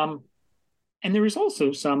 And there is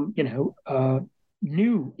also some,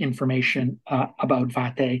 new information about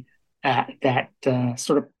Vathey that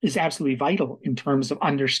sort of is absolutely vital in terms of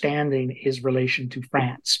understanding his relation to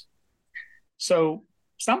France. So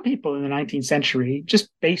some people in the 19th century, just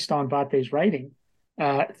based on Vathey's writing,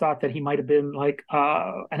 thought that he might have been like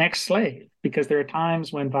an ex-slave, because there are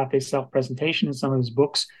times when Vathey's self-presentation in some of his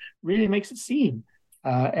books really makes it seem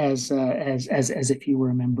as if he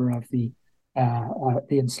were a member of the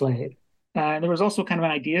enslaved. There was also kind of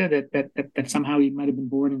an idea that somehow he might have been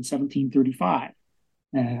born in 1735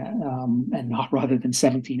 and not rather than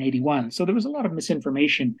 1781. So there was a lot of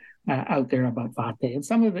misinformation out there about Vathey, and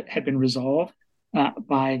some of it had been resolved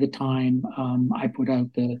by the time I put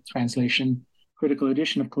out the translation critical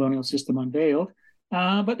edition of Colonial System Unveiled.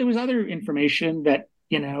 But there was other information that,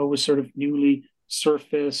 was sort of newly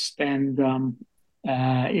surfaced, and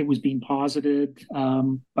it was being posited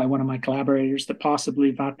by one of my collaborators that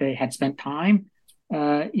possibly Vathey had spent time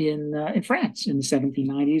in France in the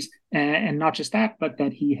 1790s, and not just that, but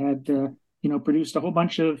that he had produced a whole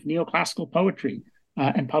bunch of neoclassical poetry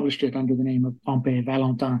and published it under the name of Pompée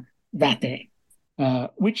Valentin Vathey,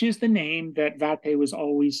 which is the name that Vathey was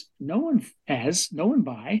always known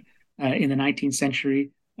by in the 19th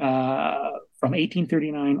century from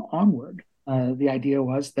 1839 onward. The idea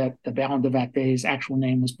was that the Baron de Vathey's actual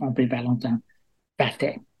name was Pompée Valentin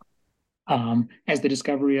Vathey. As the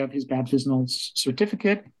discovery of his baptismal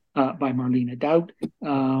certificate by Marlene Daut,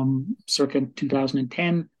 circa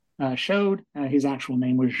 2010, showed, his actual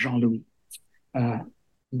name was Jean-Louis,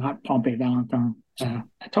 not Pompée Valentin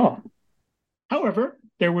at all. However,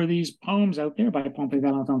 there were these poems out there by Pompée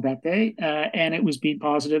Valentin Vathey, and it was being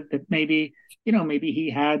posited that maybe he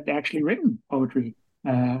had actually written poetry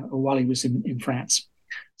while he was in France.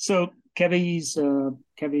 So Kevy's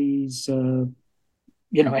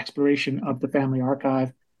exploration of the family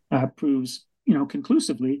archive proves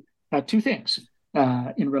conclusively two things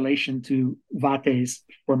in relation to Vathey's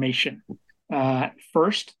formation.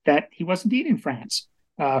 First, that he was indeed in France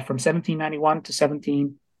from 1791 to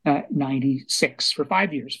 1796 for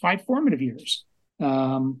 5 years, 5 formative years,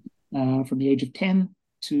 from the age of 10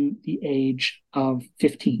 to the age of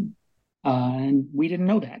 15. And we didn't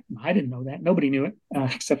know that. I didn't know that. Nobody knew it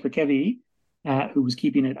except for Kevy, who was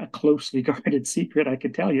keeping it a closely guarded secret, I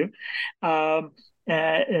could tell you, at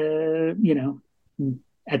the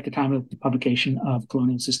time of the publication of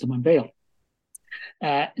Colonial System Unveiled.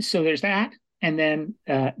 So there's that. And then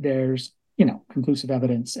there's, conclusive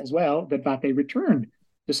evidence as well that Vathey returned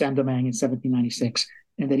to Saint-Domingue in 1796,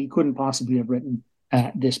 and that he couldn't possibly have written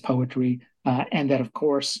this poetry. And that, of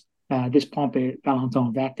course, this Pompée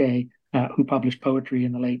Valentin Vathey, who published poetry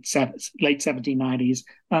in the late 1790s,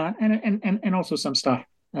 and also some stuff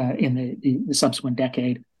in the subsequent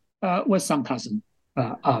decade, was some cousin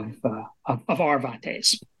of our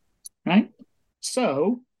Vatheys, right?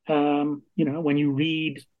 So, when you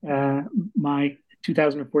read my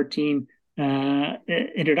 2014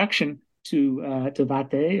 introduction to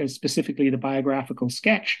Vathey, specifically the biographical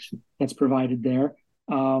sketch that's provided there,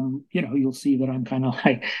 you'll see that I'm kind of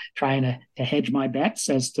like trying to hedge my bets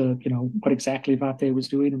as to, what exactly Vathey was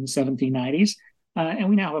doing in the 1790s. And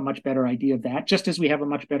we now have a much better idea of that, just as we have a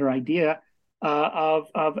much better idea of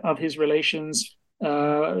his relations,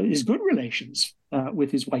 his good relations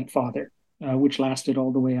with his white father, which lasted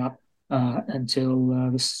all the way up until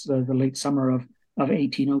the late summer of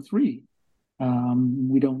 1803.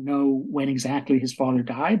 We don't know when exactly his father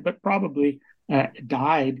died, but probably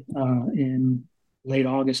died in late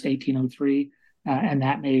August 1803, and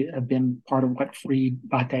that may have been part of what freed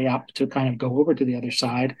Vathey up to kind of go over to the other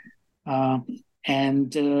side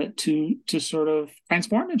and to sort of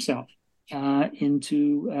transform himself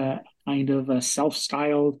into kind of a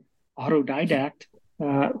self-styled autodidact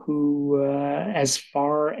who, as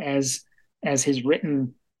far as his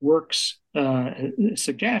written works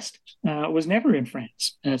suggest, was never in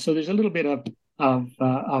France. So there's a little bit of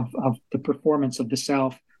the performance of the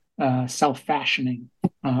self-fashioning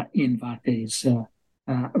in Vathey's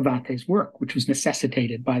work, which was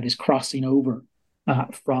necessitated by this crossing over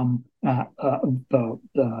from the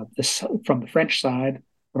French side,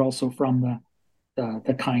 but also from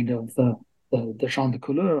the kind of the champ de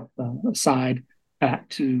couleur side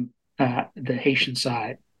to the Haitian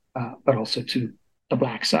side, but also to the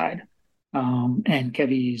Black side. And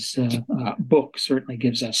Kevy's book certainly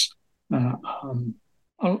gives us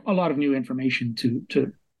a lot of new information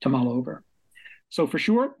to mull over. So for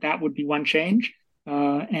sure, that would be one change.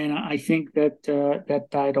 And I think that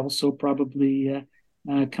I'd also probably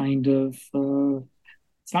kind of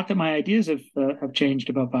it's not that my ideas have changed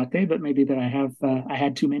about Vate, but maybe that I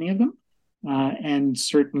had too many of them. And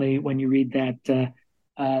certainly, when you read that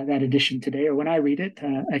edition today, or when I read it,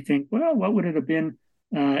 I think, well, what would it have been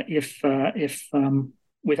if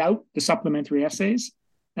without the supplementary essays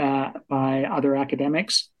by other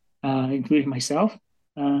academics, including myself,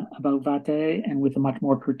 about Vate, and with a much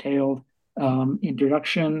more curtailed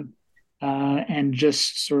introduction, and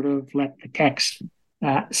just sort of let the text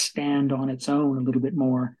stand on its own a little bit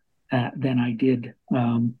more than I did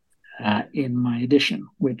in my edition,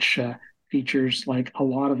 which features like a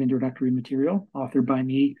lot of introductory material authored by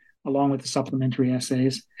me, along with the supplementary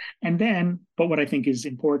essays. And then, but what I think is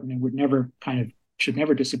important and should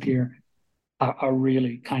never disappear, a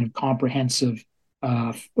really kind of comprehensive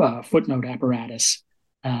footnote apparatus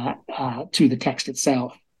to the text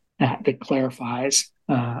itself that clarifies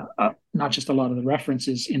not just a lot of the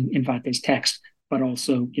references in Vate's text, but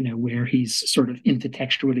also, where he's sort of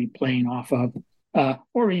intertextually playing off of,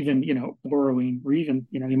 or even, borrowing, or even,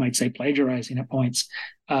 you might say plagiarizing at points,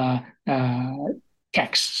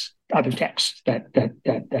 texts, other texts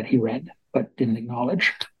that he read but didn't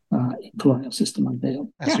acknowledge in Colonial System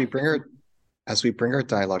Unveiled. As we bring our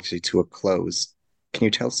dialogue to a close, can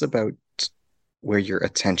you tell us about where your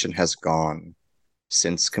attention has gone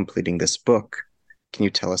since completing this book? Can you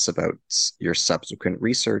tell us about your subsequent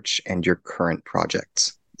research and your current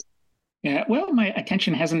projects? Yeah, well, my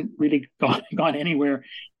attention hasn't really gone anywhere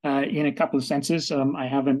in a couple of senses. I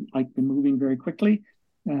haven't been moving very quickly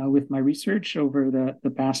with my research over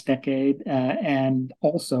the past decade, and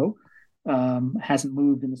also hasn't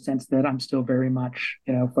moved in the sense that I'm still very much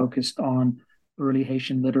focused on early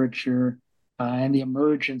Haitian literature and the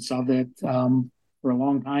emergence of it. For a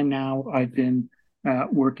long time now, I've been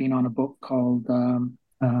working on a book called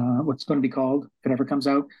what's going to be called, if it ever comes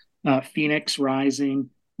out, Phoenix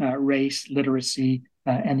Rising, Race, Literacy,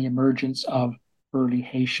 and the Emergence of Early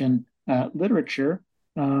Haitian Literature.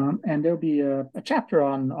 And there'll be a chapter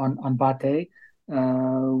on Vate,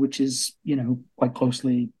 which is,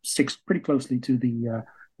 sticks pretty closely to the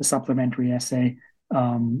supplementary essay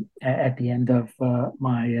at the end of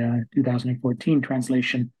my 2014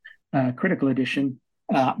 translation critical edition.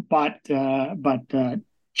 But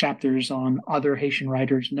chapters on other Haitian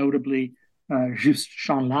writers, notably Juste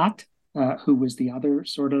Chanlat, who was the other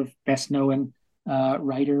sort of best-known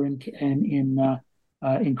writer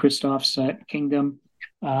in Christophe's kingdom,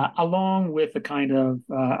 along with a kind of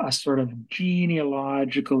a sort of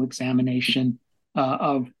genealogical examination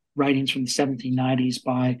of writings from the 1790s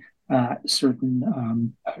by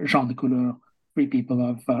certain gens de couleur, free people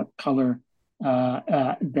of color,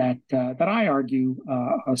 that I argue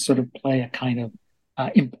sort of play a kind of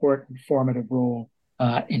important formative role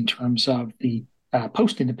in terms of the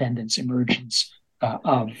post-independence emergence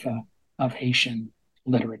of Haitian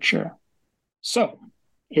literature. So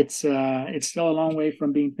it's still a long way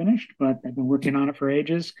from being finished, but I've been working on it for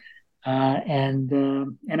ages, and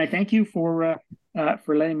I thank you for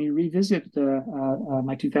letting me revisit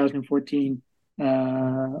my 2014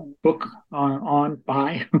 book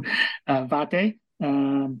by Vate,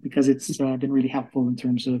 because it's been really helpful in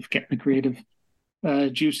terms of getting the creative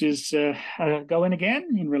juices going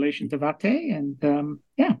again in relation to Vate. And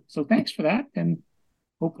so thanks for that, and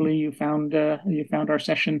hopefully you found our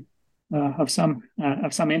session of some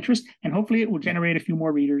interest, and hopefully it will generate a few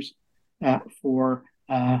more readers for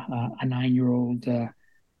a 9-year-old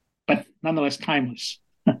but nonetheless timeless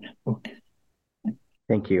book.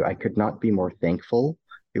 Thank you. I could not be more thankful.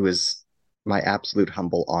 It was my absolute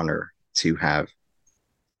humble honor to have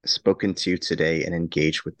spoken to you today and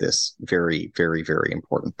engaged with this very, very, very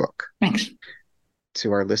important book. Thanks.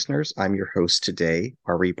 To our listeners, I'm your host today,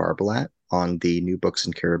 Ari Barbalat, on the New Books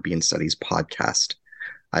in Caribbean Studies podcast.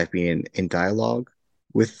 I've been in dialogue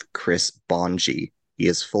with Chris Bonji. He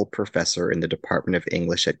is full professor in the Department of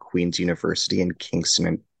English at Queen's University in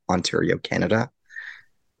Kingston, Ontario, Canada.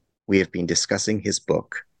 We have been discussing his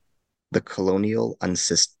book, The Colonial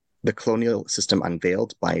System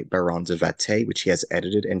Unveiled by Baron de Vate, which he has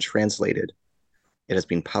edited and translated. It has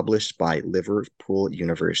been published by Liverpool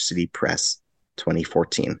University Press,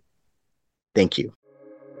 2014. Thank you.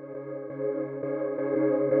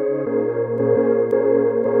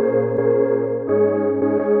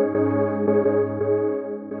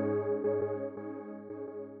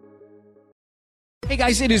 Hey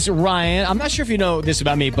guys, it is Ryan. I'm not sure if you know this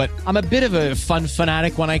about me, but I'm a bit of a fun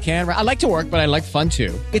fanatic when I can. I like to work, but I like fun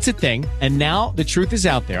too. It's a thing. And now the truth is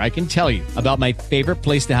out there. I can tell you about my favorite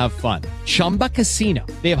place to have fun. Chumba Casino.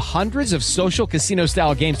 They have hundreds of social casino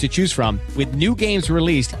style games to choose from with new games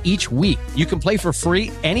released each week. You can play for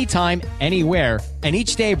free anytime, anywhere. And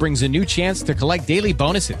each day brings a new chance to collect daily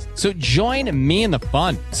bonuses. So join me in the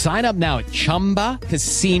fun. Sign up now at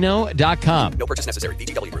ChumbaCasino.com. No purchase necessary.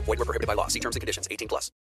 VGW Group. Void where prohibited by law. See terms and conditions. 18+.